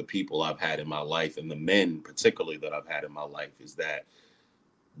maybe to the people I've had in my life, and the men particularly that I've had in my life, is that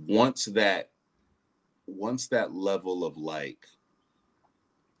once that once that level of, like,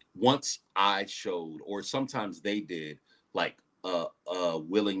 once I showed, or sometimes they did, like, a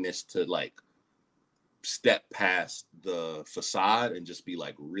willingness to, like, step past the facade and just be,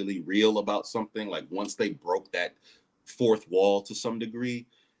 like, really real about something, like, once they broke that fourth wall to some degree,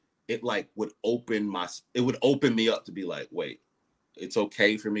 it, like, it would open me up to be like, wait, it's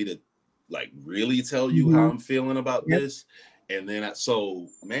okay for me to, like, really tell you how Mm-hmm. I'm feeling about Yep. this. And then so,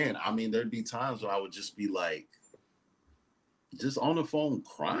 man, I mean, there'd be times where I would just be, like, just on the phone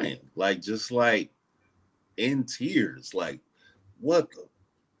crying, like, just, like, in tears, like, what the,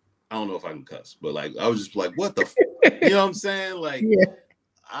 I don't know if I can cuss, but, like, I was just like, what the you know what I'm saying? Like, Yeah.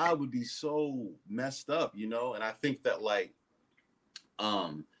 I would be so messed up, you know? And I think that, like,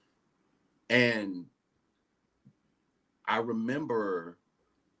 um and I remember,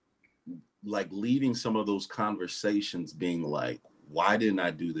 like, leaving some of those conversations being like, why didn't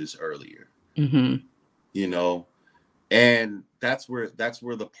I do this earlier? Mm-hmm. You know? And that's where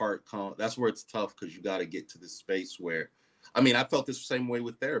the part comes, that's where it's tough, because you got to get to this space where, I mean, I felt this same way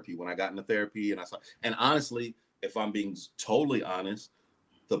with therapy when I got into therapy, and I saw, and honestly, if I'm being totally honest,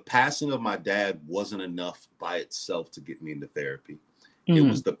 the passing of my dad wasn't enough by itself to get me into therapy. It Mm-hmm.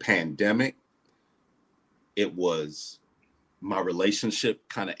 was the pandemic. It was my relationship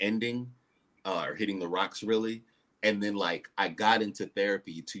kind of ending, or hitting the rocks, really. And then, like, I got into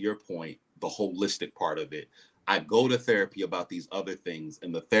therapy, to your point, the holistic part of it. I go to therapy about these other things,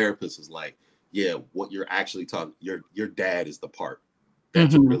 and the therapist is like, yeah, what you're actually talking, your dad is the part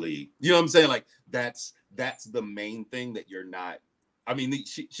that you Mm-hmm. really, you know what I'm saying? Like, that's the main thing that you're not. I mean,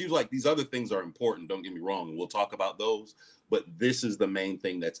 she was like, these other things are important, don't get me wrong, and we'll talk about those, but this is the main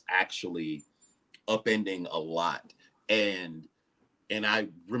thing that's actually upending a lot. And I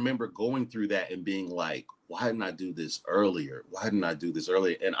remember going through that and being like, why didn't I do this earlier? Why didn't I do this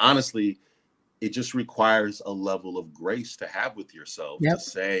earlier? And honestly, it just requires a level of grace to have with yourself, to Yep.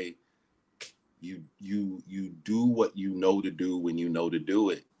 say, you do what you know to do when you know to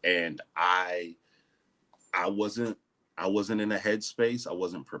do it. And I wasn't I wasn't in a headspace. I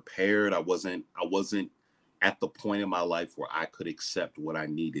wasn't prepared. I wasn't at the point in my life where I could accept what I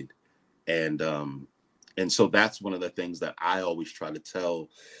needed. And so that's one of the things that I always try to tell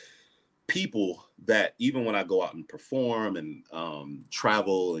people, that even when I go out and perform and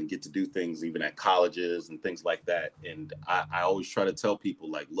travel and get to do things, even at colleges and things like that, and I always try to tell people,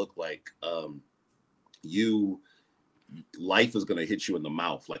 like, look, like, you life is gonna hit you in the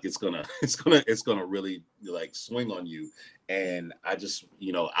mouth, like, it's gonna really, like, swing on you. And I just,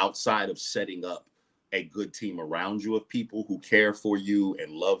 outside of setting up a good team around you of people who care for you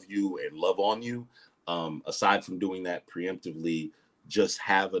and love on you, aside from doing that preemptively, just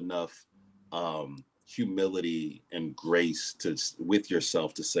have enough humility and grace to with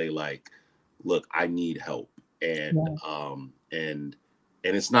yourself to say, like, look, I need help. and Yeah. um and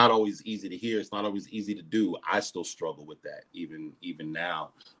and it's not always easy to hear, it's not always easy to do. I still struggle with that, even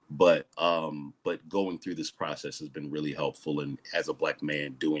now. But going through this process has been really helpful, and as a Black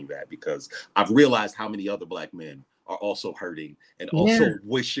man doing that, because I've realized how many other Black men are also hurting and Yeah. also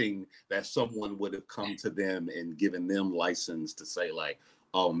wishing that someone would have come to them and given them license to say, like,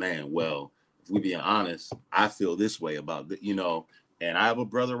 oh man, well, if we being honest, I feel this way about and I have a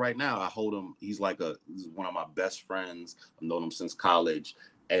brother right now. I hold him. He's one of my best friends. I've known him since college.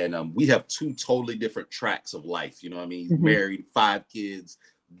 And we have two totally different tracks of life. You know what I mean? He's Mm-hmm. married, 5 kids,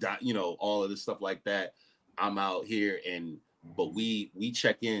 all of this stuff like that. I'm out here, but we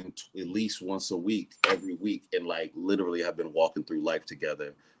check in at least once a week, every week, and, like, literally have been walking through life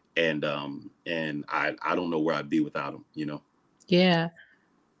together. And I don't know where I'd be without him. Yeah.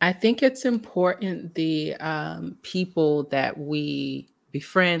 I think it's important, the people that we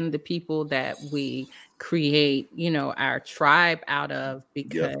befriend, the people that we create, our tribe out of, Yep.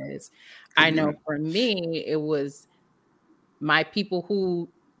 because I know Community. for me, it was my people who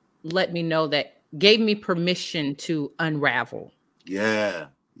let me know, that gave me permission to unravel. Yeah.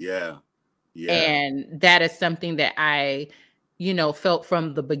 Yeah. Yeah. And that is something that I felt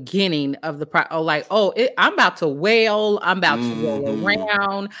from the beginning of the like, I'm about to wail, I'm about to roll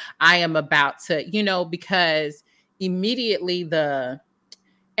around, I am about to, because immediately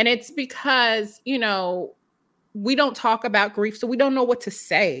and it's because, we don't talk about grief, so we don't know what to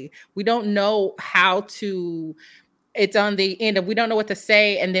say. We don't know how to, it's on the end of, we don't know what to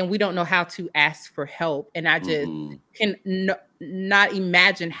say, and then we don't know how to ask for help. And I just can not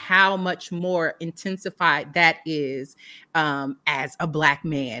imagine how much more intensified that is as a Black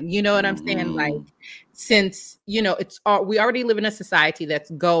man. You know what I'm saying? Like, since, it's all, we already live in a society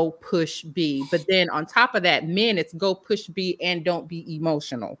that's go, push, be. But then on top of that, men, it's go, push, be, and don't be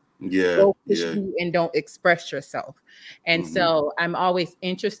emotional. Go push be and don't express yourself. And so I'm always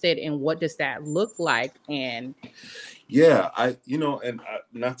interested in what does that look like. And not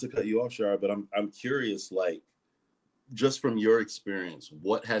to cut you off, Chiara, but I'm curious, like, just from your experience,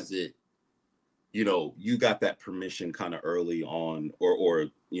 what has it, you got that permission kind of early on,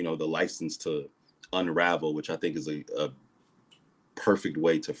 or the license to unravel, which I think is a perfect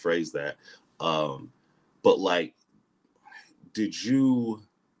way to phrase that. But like,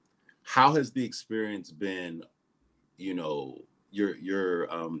 how has the experience been? Your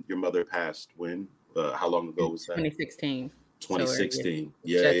mother passed when? How long ago was that? 2016. 2016.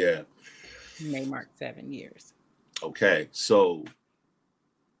 Yeah. May mark 7 years. Okay, so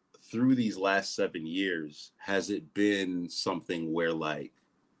through these last 7 years, has it been something where, like,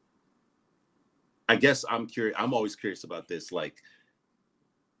 I guess I'm curious, I'm always curious about this, like,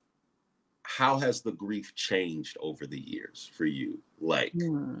 how has the grief changed over the years for you? Like,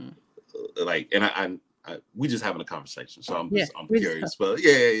 and we just having a conversation, so I'm curious, but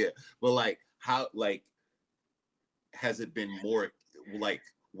yeah. But like, how, like, has it been more like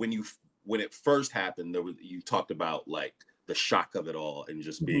when it first happened? You talked about like the shock of it all and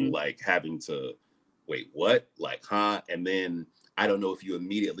just being like having to wait, what, like, huh? And then I don't know if you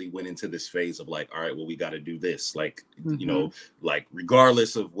immediately went into this phase of like, all right, well, we got to do this, like, like,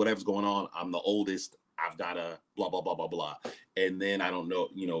 regardless of whatever's going on, I'm the oldest, I've got to blah, blah, blah, blah, blah. And then I don't know,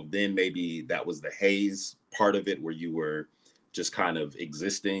 then maybe that was the haze part of it where you were just kind of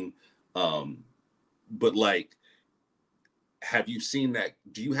existing. But like, have you seen that?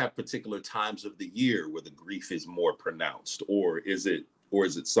 Do you have particular times of the year where the grief is more pronounced, or is it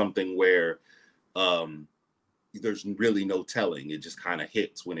something where there's really no telling, it just kind of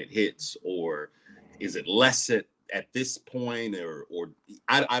hits when it hits, or is it less at this point, or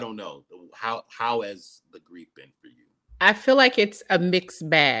I don't know. How has the grief been for you? I feel like it's a mixed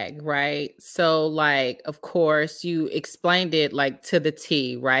bag, right? So, like, of course, you explained it like to the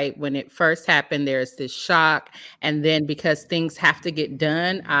T, right? When it first happened, there's this shock. And then because things have to get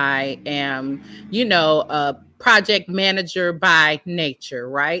done, I am, a project manager by nature,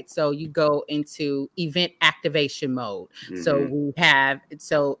 right? So you go into event activation mode. So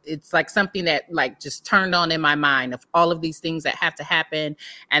it's like something that like just turned on in my mind of all of these things that have to happen.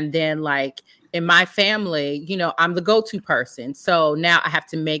 And then like, in my family, I'm the go-to person. So now I have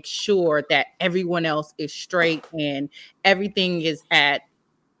to make sure that everyone else is straight and everything is at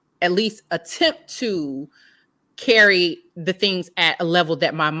least attempt to carry the things at a level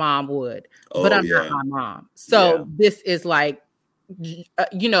that my mom would. But I'm not my mom. So this is like,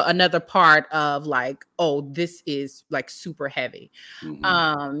 another part of like, this is like super heavy.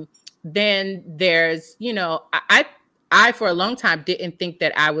 Then there's, I for a long time didn't think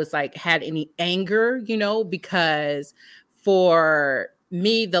that I was like had any anger, because for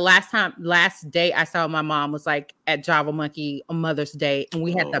me, the last day I saw my mom was like at Java Monkey on Mother's Day, and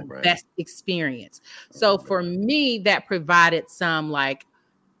we had the best experience. So for me, that provided some like,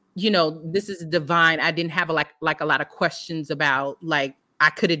 this is divine. I didn't have a lot of questions about like, I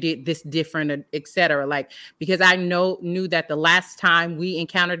could have did this different, et cetera. Like, because I knew that the last time we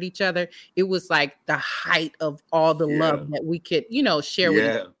encountered each other, it was like the height of all the love that we could, share with each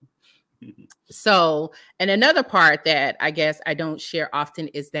other. So, and another part that I guess I don't share often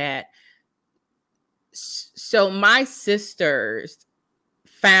is that, so my sisters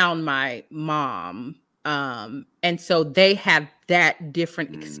found my mom, and so they have that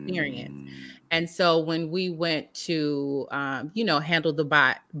different experience. And so when we went to, handle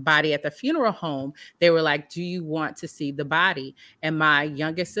the body at the funeral home, they were like, do you want to see the body? And my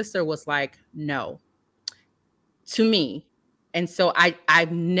youngest sister was like, no, to me. And so I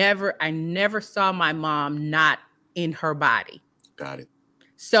never saw my mom not in her body. Got it.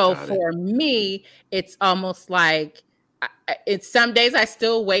 So for me, it's almost like, it's some days I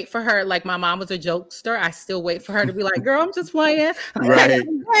still wait for her. Like my mom was a jokester. I still wait for her to be like, girl, I'm just playing. Right.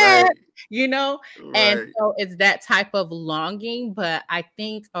 And so it's that type of longing. But I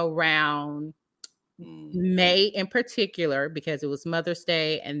think around May in particular, because it was Mother's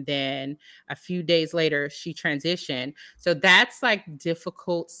Day, and then a few days later she transitioned. So that's like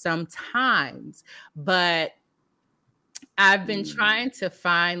difficult sometimes, but I've been trying to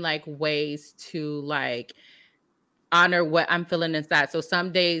find like ways to like honor what I'm feeling inside. So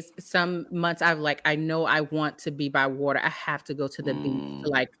some days, some months I know I want to be by water. I have to go to the beach to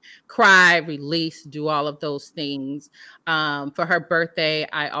like cry, release, do all of those things. For her birthday,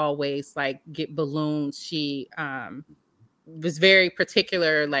 I always like get balloons. She was very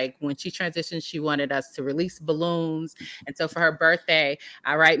particular. Like when she transitioned, she wanted us to release balloons. And so for her birthday,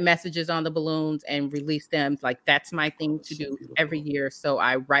 I write messages on the balloons and release them. Like that's my thing to do every year. So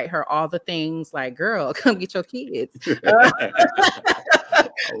I write her all the things like, girl, come get your kids.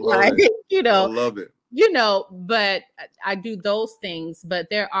 Like, you know, I love it. You know, but I do those things. But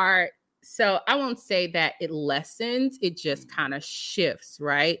there are, so I won't say that it lessens, it just kind of shifts,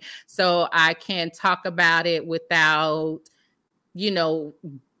 right? So I can talk about it without, you know,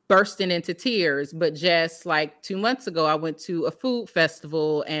 bursting into tears. But just like 2 months ago, I went to a food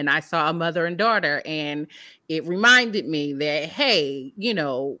festival and I saw a mother and daughter, and it reminded me that, hey, you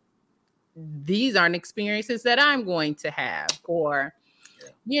know, these aren't experiences that I'm going to have, or,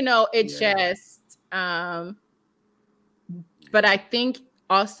 you know, it just, but I think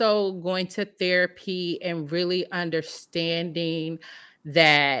also going to therapy and really understanding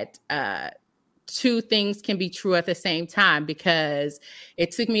that two things can be true at the same time, because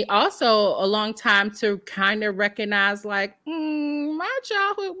it took me also a long time to kind of recognize like, my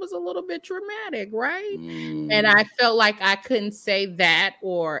childhood was a little bit traumatic, right? And I felt like I couldn't say that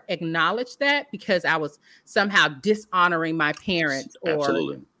or acknowledge that because I was somehow dishonoring my parents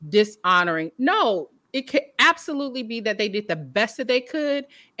or dishonoring. No, it could absolutely be that they did the best that they could,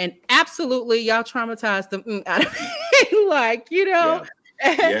 and absolutely y'all traumatized them out of me. Like, you know.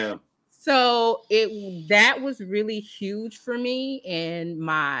 So that was really huge for me in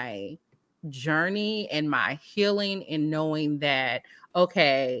my journey and my healing, and knowing that,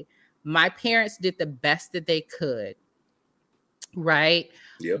 okay, my parents did the best that they could, right?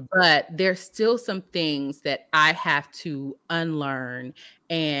 But there's still some things that I have to unlearn,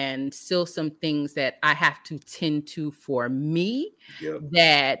 and still some things that I have to tend to for me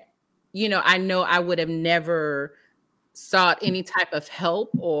that, you know I would have never sought any type of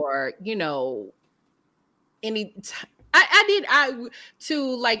help, or, you know, I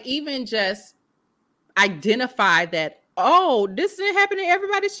to like even just identify that, oh, this didn't happen in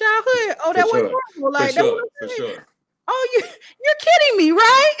everybody's childhood. Oh, that was normal. Like, for sure. Oh, you're kidding me,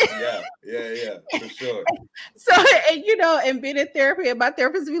 right? Yeah, for sure. So, and, you know, and being in therapy, and my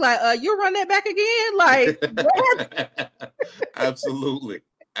therapist be like, you'll run that back again? Like, Absolutely.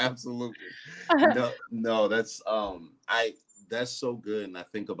 No, that's that's so good. And I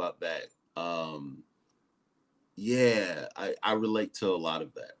think about that. I relate to a lot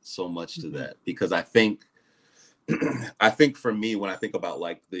of that, so much to that, because I think for me, when I think about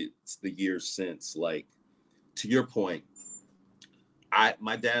like the years since, like, to your point,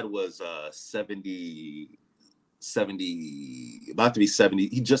 my dad was 70, about to be 70.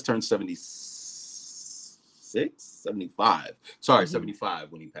 He just turned 76, 75. Sorry,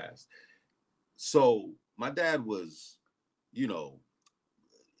 75 when he passed. So my dad was, you know,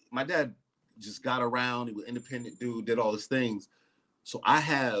 my dad just got around. He was an independent dude, did all these things. So I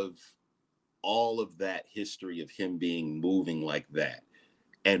have all of that history of him moving like that,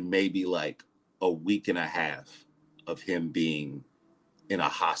 and maybe like a week and a half of him being in a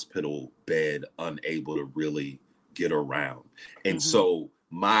hospital bed, unable to really get around. And so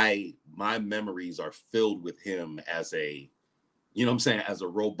my memories are filled with him as a, you know what I'm saying, as a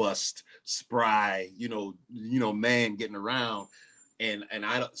robust, spry, you know, man getting around. And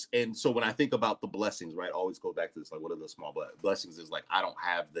so when I think about the blessings, right, I always go back to this, like, what are the small blessings? Is like, I don't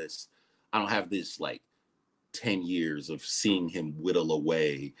have this like 10 years of seeing him whittle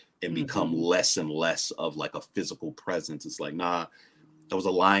away and become less and less of like a physical presence. It's like, nah, that was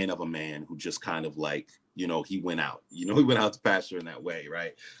a lion of a man who just kind of like, you know, he went out to pasture in that way,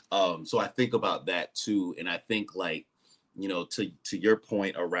 right? So I think about that too. And I think, like, you know, to your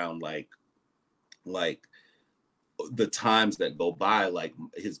point around like the times that go by, like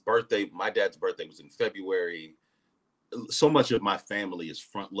his birthday, my dad's birthday was in February. So much of my family is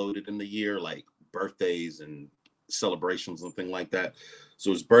front loaded in the year, like birthdays and celebrations and things like that.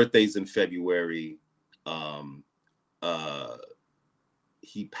 So his birthday's in February.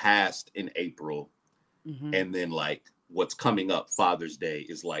 He passed in April. And then like what's coming up, Father's Day,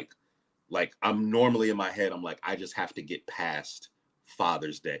 is like I'm normally in my head, I'm like, I just have to get past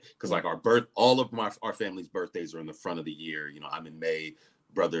Father's Day, because like all of our family's birthdays are in the front of the year. You know, I'm in May,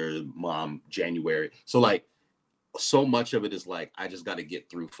 brother, mom, January. So like so much of it is like I just got to get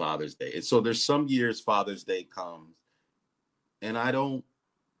through Father's Day. And so there's some years Father's Day comes and I don't,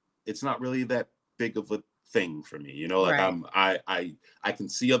 it's not really that big of a thing for me. You know, like Right. I can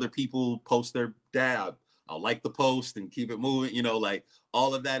see other people post their dad. I'll like the post and keep it moving, you know, like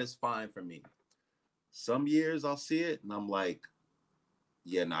all of that is fine for me. Some years I'll see it and I'm like,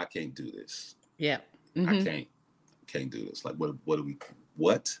 yeah, no, I can't do this. Yeah. I Hmm. can't do this. Like what are we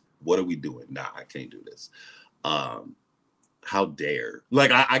what are we doing? Nah, I can't do this. Um how dare,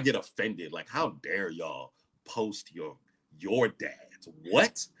 like I get offended, like how dare y'all post your dads?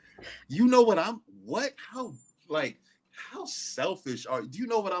 What? You know what I'm what? How like how selfish are, do you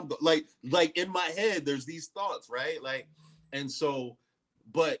know what I'm like in my head there's these thoughts, right? Like, and so,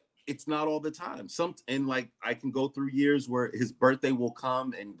 but it's not all the time. Some, and like I can go through years where his birthday will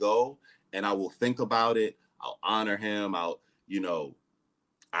come and go and I will think about it. I'll honor him. I'll, you know,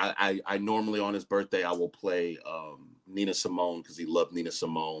 I normally on his birthday I will play Nina Simone because he loved Nina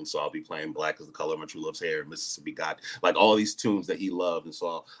Simone. So I'll be playing Black is the Color of My True Love's Hair, Mississippi God, like all these tunes that he loved. And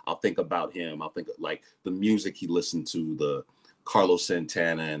so I'll think about him. I'll think of, like the music he listened to, the Carlos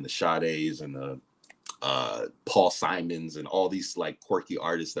Santana and the Sades and the Paul Simons and all these like quirky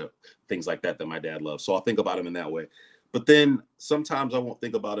artists, that things like that my dad loved. So I'll think about him in that way. But then sometimes I won't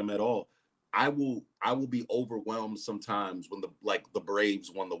think about him at all. I will be overwhelmed sometimes when the Braves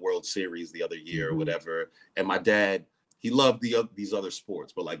won the World Series the other year or Hmm. whatever, and my dad, he loved these other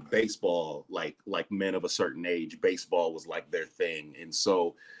sports, but like baseball, like men of a certain age, baseball was like their thing, and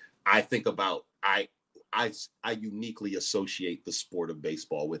so I think about I uniquely associate the sport of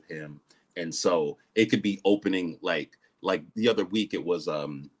baseball with him, and so it could be opening like the other week it was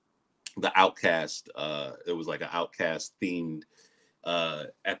the Outcast, it was like an Outcast themed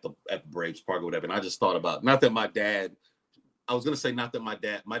at the Braves Park or whatever. And I just thought about, not that my dad, I was gonna say not that my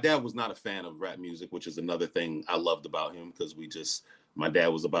dad was not a fan of rap music, which is another thing I loved about him because we just, my dad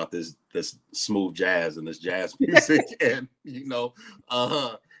was about this smooth jazz and this jazz music, and you know,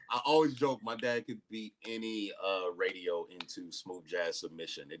 I always joke my dad could beat any radio into smooth jazz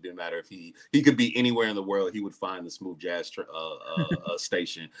submission. It didn't matter if he could be anywhere in the world, he would find the smooth jazz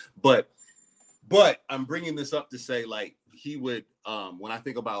station. But I'm bringing this up to say, like, he would, when I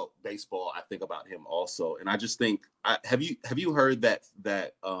think about baseball, I think about him also, and I just think, have you heard that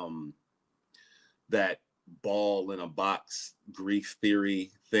ball in a box grief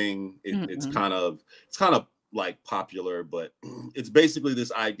theory thing? Mm-mm. It's kind of like popular, but it's basically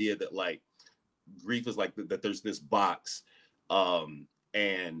this idea that like grief is like that. There's this box,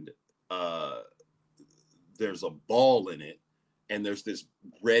 and uh, there's a ball in it, and there's this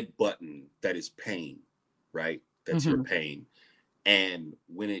red button that is pain, right? That's your Hmm. pain. And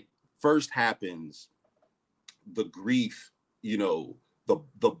when it first happens, the grief, you know, the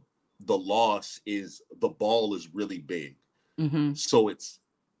loss is, the ball is really big. Hmm. So it's,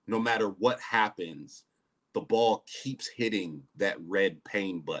 no matter what happens, the ball keeps hitting that red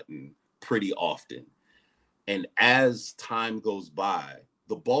pain button pretty often. And as time goes by,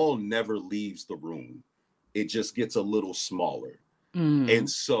 the ball never leaves the room. It just gets a little smaller. And Mm.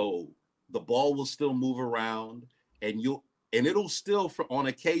 so the ball will still move around, and it'll still on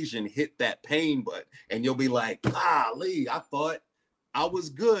occasion hit that pain button, and you'll be like, Lee, I thought I was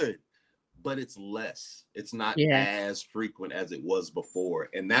good. But it's less. It's not Yeah. as frequent as it was before.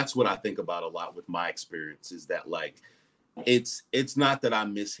 And that's what I think about a lot with my experience, is that like it's not that I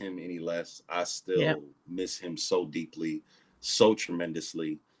miss him any less. I Yep. still miss him so deeply, so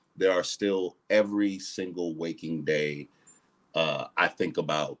tremendously. There are still, every single waking day, I think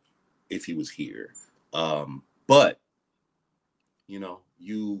about if he was here. But you know,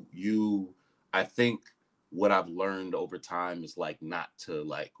 I think what I've learned over time is like not to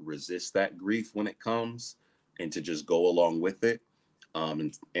like resist that grief when it comes, and to just go along with it.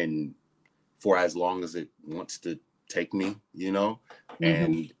 And for as long as it wants to take me, you know,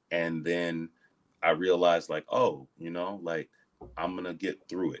 Hmm. and then I realized like, oh, you know, like I'm gonna get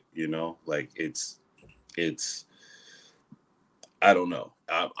through it, you know, like it's I don't know.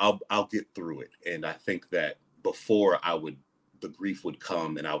 I'll get through it. And I think that before the grief would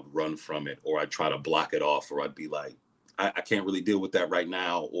come and I would run from it, or I'd try to block it off, or I'd be like, I can't really deal with that right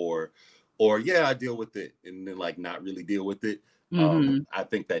now, or yeah, I deal with it and then like not really deal with it. Hmm. I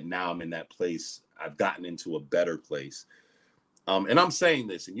think that now I'm in that place. I've gotten into a better place. And I'm saying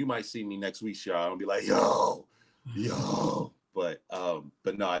this, and you might see me next week, Shar. I'll be like, yo. But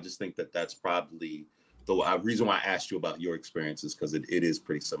no, I just think that that's probably the reason why I asked you about your experiences, because it is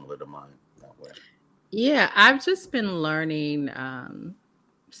pretty similar to mine that way. Yeah, I've just been learning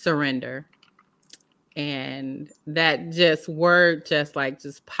surrender. And that just word just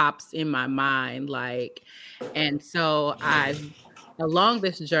pops in my mind, like, and so I've along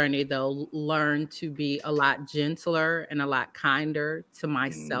this journey though learned to be a lot gentler and a lot kinder to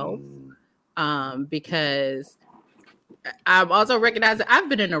myself, Mm, because I'm also recognizing I've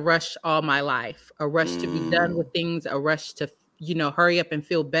been in a rush all my life, a rush to be done mm, with things, a rush to, hurry up and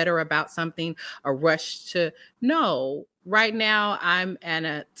feel better about something, a rush to, no, right now I'm at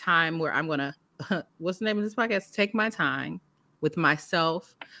a time where I'm going to, what's the name of this podcast? Take my time with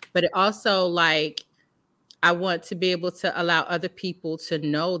myself, but it also like, I want to be able to allow other people to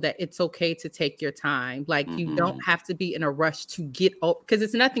know that it's okay to take your time. Like you don't mm-hmm. have to be in a rush to get over, because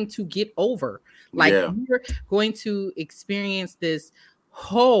it's nothing to get over. Like Yeah. you're going to experience this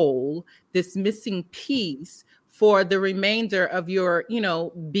hole, this missing piece for the remainder of your,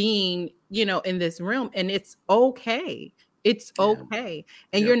 being, in this realm. And it's okay. It's Yeah. okay.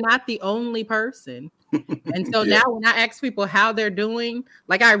 And Yep. you're not the only person. And so now Yeah. when I ask people how they're doing,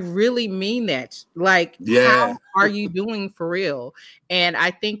 like I really mean that. Like, Yeah. how are you doing for real? And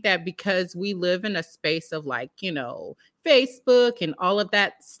I think that because we live in a space of like, Facebook and all of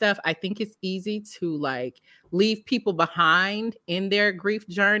that stuff, I think it's easy to like leave people behind in their grief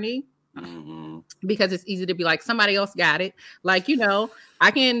journey, Mm-hmm. because it's easy to be like somebody else got it, like, I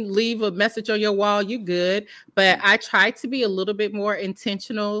can leave a message on your wall, you good. But I try to be a little bit more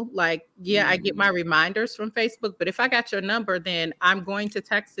intentional, like, yeah, I get Mm-hmm. my reminders from Facebook, but if I got your number, then I'm going to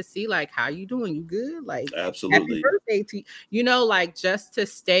text to see like how you doing, you good, like happy Absolutely. birthday to you, like just to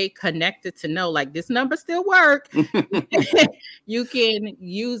stay connected, to know like this number still work. You can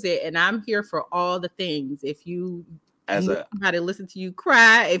use it, and I'm here for all the things. If you As need a somebody to listen to you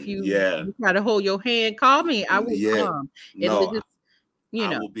cry, if Yeah. you try to hold your hand, call me. I will Yeah. come. It'll No, just, you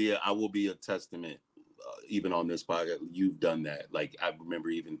know. I will be a testament. Even on this podcast, you've done that. Like I remember,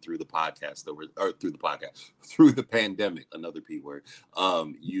 even through the podcast, through the pandemic, another P word.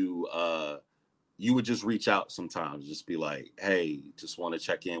 You would just reach out sometimes, just be like, "Hey, just want to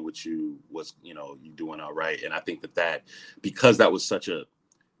check in with you. What's you doing all right?" And I think that because that was so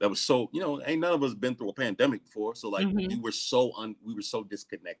ain't none of us been through a pandemic before, so like Mhm. we were so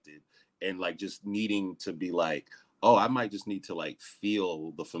disconnected, and like just needing to be like, oh, I might just need to like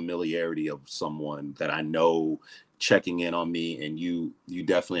feel the familiarity of someone that I know checking in on me, and you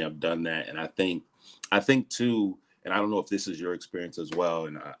definitely have done that. And I think too, and I don't know if this is your experience as well,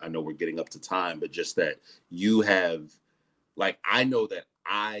 and I know we're getting up to time, but just that you have, like, I know that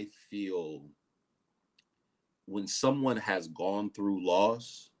I feel when someone has gone through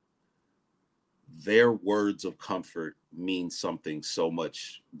loss, their words of comfort mean something so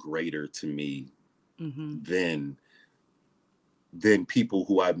much greater to me Mhm. than people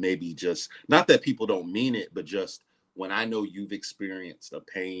who I maybe just, not that people don't mean it, but just when I know you've experienced a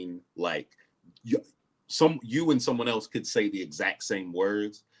pain, like you, you and someone else could say the exact same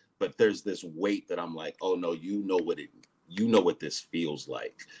words, but there's this weight that I'm like, oh no, you know what this feels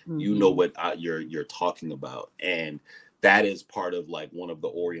like, you know Mhm. what you're talking about, and that is part of like one of the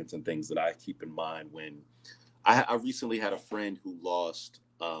orients and things that I keep in mind when I recently had a friend who lost.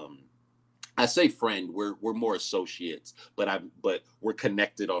 I say friend. We're more associates, but we're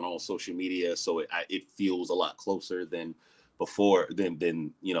connected on all social media, so it feels a lot closer than before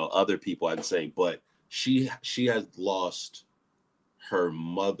than other people, I'd say. But she has lost her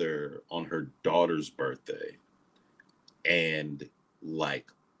mother on her daughter's birthday, and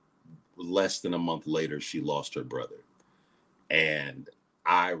like less than a month later, she lost her brother. And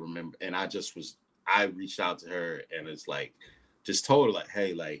I remember, and I reached out to her, and it's like just told her like,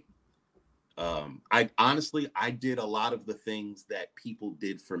 hey, like I honestly, I did a lot of the things that people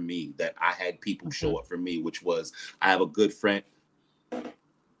did for me, that I had people Mhm. show up for me, which was, I have a good friend,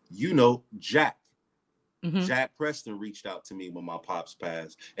 Jack. Mhm. Jack Preston reached out to me when my pops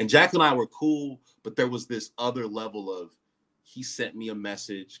passed. And Jack and I were cool, but there was this other level of, he sent me a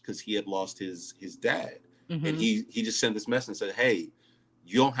message because he had lost his dad. And Mhm. he just sent this message and said, hey,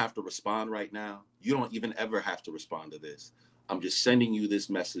 you don't have to respond right now. You don't even ever have to respond to this. I'm just sending you this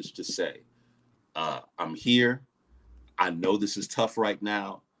message to say, I'm here. I know this is tough right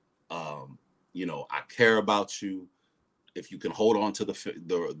now. Um, I care about you. If you can hold on to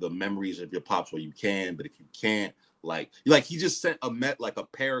the memories of your pops, where you can, but if you can't, like he just sent like a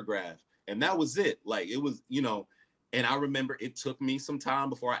paragraph, and that was it. Like it was, and I remember it took me some time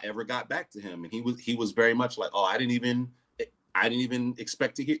before I ever got back to him, and he was very much like, oh, I didn't even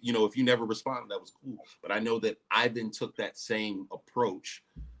expect to hear, if you never responded, that was cool. But I know that I then took that same approach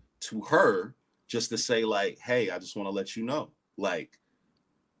to her, just to say like, hey, I just want to let you know, like,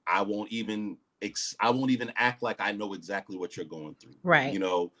 I won't even I won't even act like I know exactly what you're going through, Right.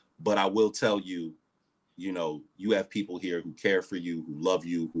 but I will tell you, you know, you have people here who care for you, who love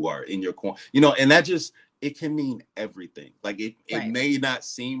you, who are in your corner, you know, and that just, it can mean everything. Like it Right. may not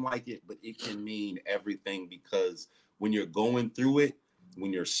seem like it, but it can mean everything, because when you're going through it,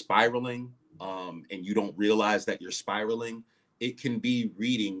 when you're spiraling, and you don't realize that you're spiraling, it can be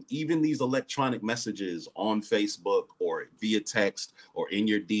reading even these electronic messages on Facebook or via text or in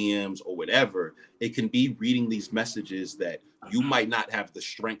your DMs or whatever. It can be reading these messages that you might not have the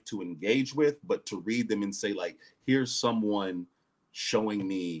strength to engage with, but to read them and say, like, here's someone showing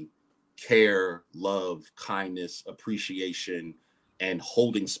me care, love, kindness, appreciation, and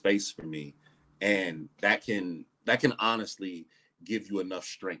holding space for me. And that can honestly give you enough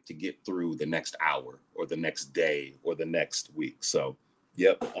strength to get through the next hour or the next day or the next week. So,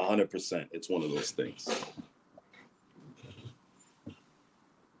 yep, 100%. It's one of those things.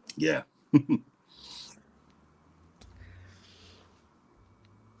 Yeah.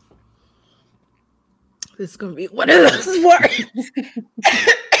 This is going to be one of those words.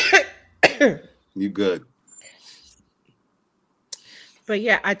 You good. But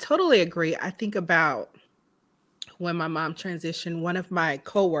yeah, I totally agree. I think about when my mom transitioned, one of my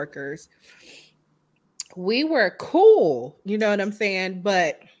coworkers, we were cool, you know what I'm saying?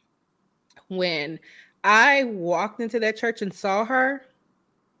 But when I walked into that church and saw her,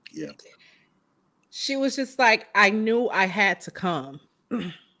 Yeah. she was just like, I knew I had to come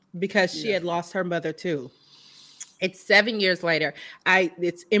because she Yeah. had lost her mother too. It's 7 years later.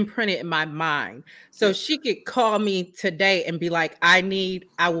 It's imprinted in my mind. So Yep. she could call me today and be like, I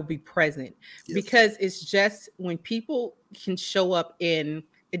will be present. Yep. Because it's just when people can show up in,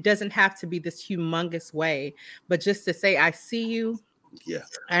 it doesn't have to be this humongous way, but just to say, I see you, Yeah.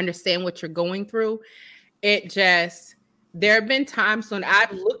 I understand what you're going through. It just, there have been times when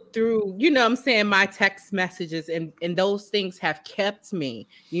I've looked through, you know what I'm saying, my text messages, and those things have kept me,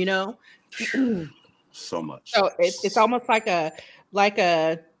 you know? So much. So it's almost like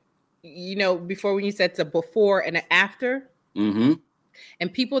a, you know, before when you said it's a before and an after, Mm-hmm.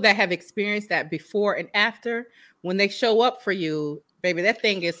 and people that have experienced that before and after, when they show up for you, baby, that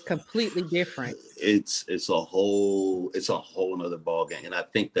thing is completely different. It's a whole nother ball game. And I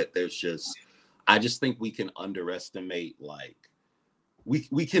think that I just think we can underestimate, like,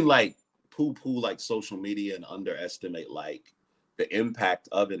 we can like poo like social media and underestimate like the impact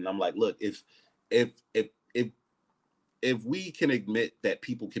of it. And I'm like, look, if if if if we can admit that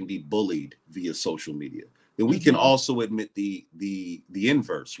people can be bullied via social media, then we can also admit the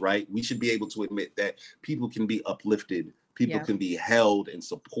inverse, right? We should be able to admit that people can be uplifted, people Yeah. can be held and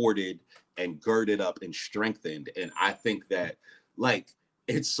supported and girded up and strengthened. And I think that, like,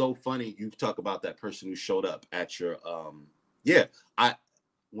 it's so funny you talk about that person who showed up at your yeah. I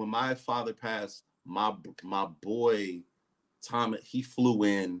When my father passed, my boy Tom, he flew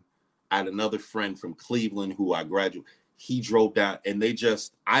in. I had another friend from Cleveland who I graduated. He drove down, and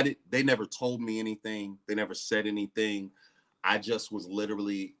they never told me anything. They never said anything. I just was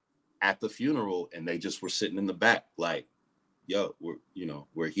literally at the funeral, and they just were sitting in the back, like, yo,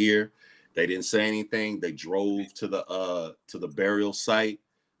 we're here. They didn't say anything. They drove to the burial site.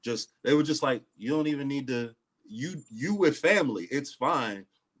 They were just like, you don't even need to, you with family, it's fine.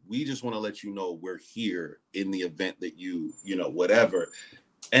 We just want to let you know we're here in the event that whatever.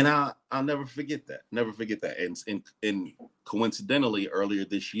 And I'll never forget that. Never forget that. And coincidentally, earlier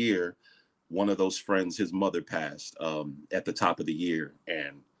this year, one of those friends, his mother passed at the top of the year,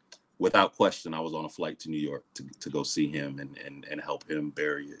 and without question, I was on a flight to New York to go see him and help him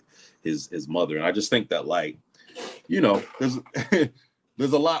bury his mother. And I just think that, like, there's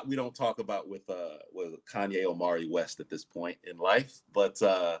there's a lot we don't talk about with Kanye Omari West at this point in life, but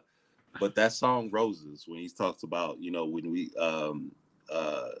that song Roses, when he talks about, when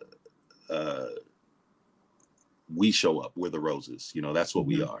uh, uh, we show up, we're the roses, that's what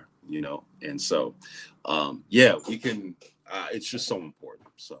we are, and so yeah, we can, it's just so important,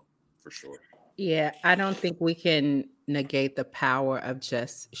 so for sure. Yeah, I don't think we can negate the power of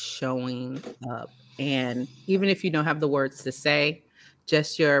just showing up. And even if you don't have the words to say,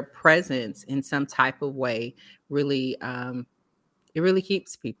 just your presence in some type of way really, it really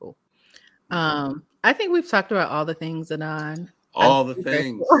keeps people. I think we've talked about all the things, Adon. I'm All the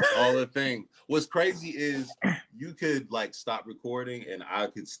very grateful. things, all the things. What's crazy is you could like stop recording and I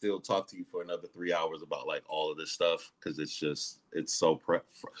could still talk to you for another 3 hours about like all of this stuff, because it's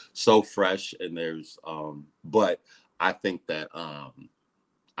so fresh, and there's but I think that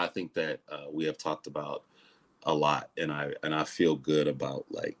we have talked about a lot, and I feel good about,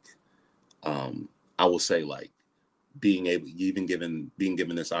 like, I will say, like, being given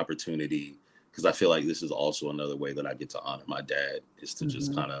this opportunity, because I feel like this is also another way that I get to honor my dad, is to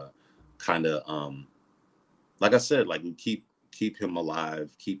just Mhm. kind of like I said, like we keep him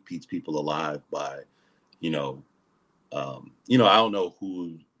alive, keep Pete's people alive by, you know, I don't know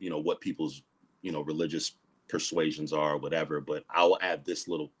who, what people's, religious persuasions are or whatever, but I'll add this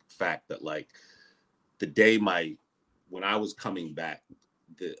little fact that like the day when I was coming back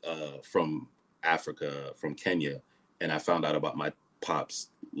from Africa, from Kenya, and I found out about my pop's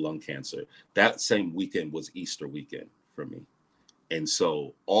lung cancer, that same weekend was Easter weekend for me. And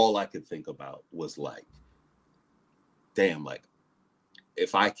so all I could think about was like, damn, like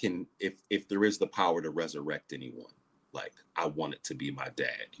if there is the power to resurrect anyone, like I want it to be my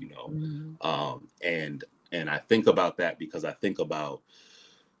dad, Mhm. And I think about that because I think about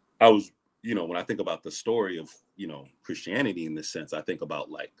I was, when I think about the story of, Christianity in this sense, I think about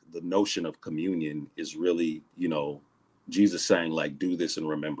like the notion of communion is really, Jesus saying like, do this in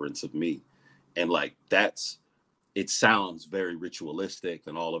remembrance of me. And like, it sounds very ritualistic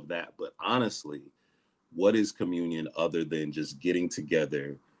and all of that. But honestly, what is communion other than just getting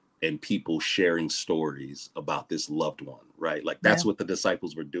together and people sharing stories about this loved one, right? Like Yeah. that's what the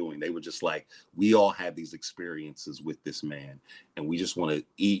disciples were doing. They were just like, we all had these experiences with this man, and we just want to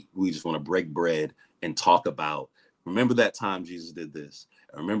eat, we just want to break bread and talk about, remember that time Jesus did this?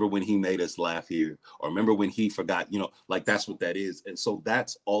 Remember when he made us laugh here? Or remember when he forgot, like that's what that is. And so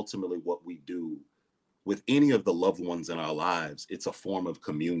that's ultimately what we do with any of the loved ones in our lives. It's a form of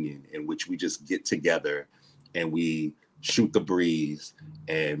communion in which we just get together and we shoot the breeze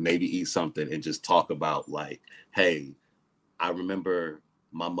and maybe eat something and just talk about like, hey, I remember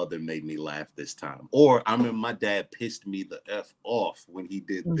my mother made me laugh this time, or I remember my dad pissed me the F off when he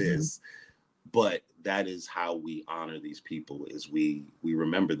did Mhm. this. But that is how we honor these people, is we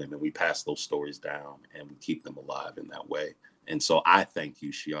remember them and we pass those stories down and we keep them alive in that way. And so I thank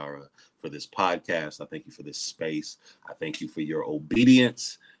you, Chiara, for this podcast. I thank you for this space. I thank you for your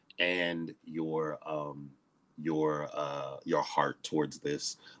obedience and your heart towards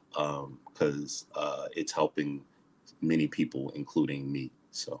this, because it's helping many people, including me.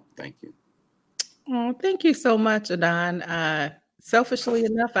 So thank you. Oh, thank you so much, Adon. Selfishly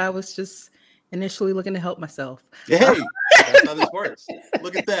enough, I was just initially looking to help myself. Hey, that's how this works.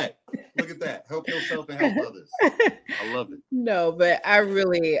 Look at that. Look at that. Help yourself and help others. I love it. No, but I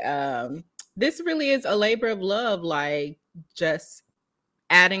really, this really is a labor of love, like just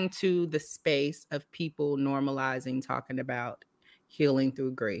adding to the space of people normalizing talking about healing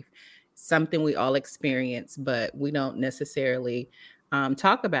through grief. Something we all experience, but we don't necessarily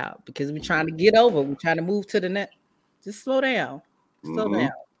talk about because we're trying to get over, we're trying to move to the next. Just slow down, Mm-hmm.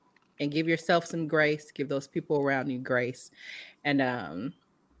 and give yourself some grace, give those people around you grace. And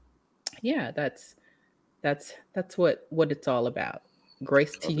yeah, that's what it's all about.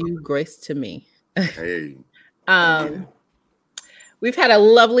 Grace to Love it. you, grace to me. Hey. um We've had a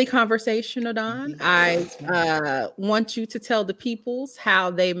lovely conversation, Adon. I Yes, ma'am. want you to tell the peoples how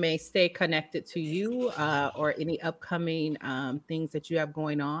they may stay connected to you, or any upcoming things that you have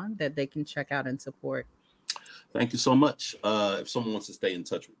going on that they can check out and support. Thank you so much. If someone wants to stay in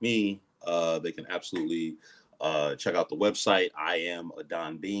touch with me, they can absolutely check out the website. I am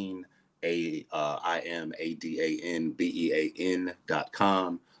Adán Bean,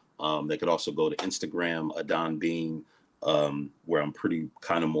 IamAdanBean.com. They could also go to Instagram, Adán Bean, where I'm pretty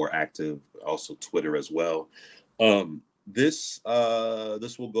kind of more active. Also Twitter as well. This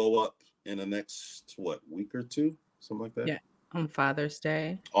will go up in the next week or two, something like that, Yeah, on Father's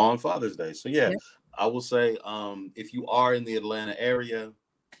Day. on Father's Day. So yeah, Yeah. I will say, if you are in the Atlanta area,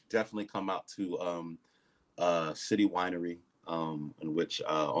 definitely come out to City Winery, in which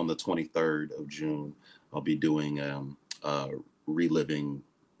on the 23rd of June I'll be doing reliving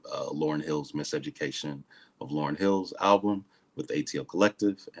Lauryn Hill's Miseducation of Lauryn Hill's album with the ATL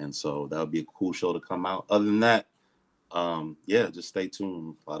Collective, and so that would be a cool show to come out. Other than that, yeah, just stay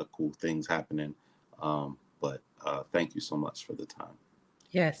tuned. A lot of cool things happening. But thank you so much for the time.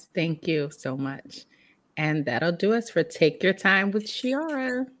 Yes, thank you so much. And that'll do us for Take Your Time with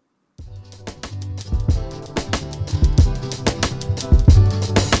Chiara.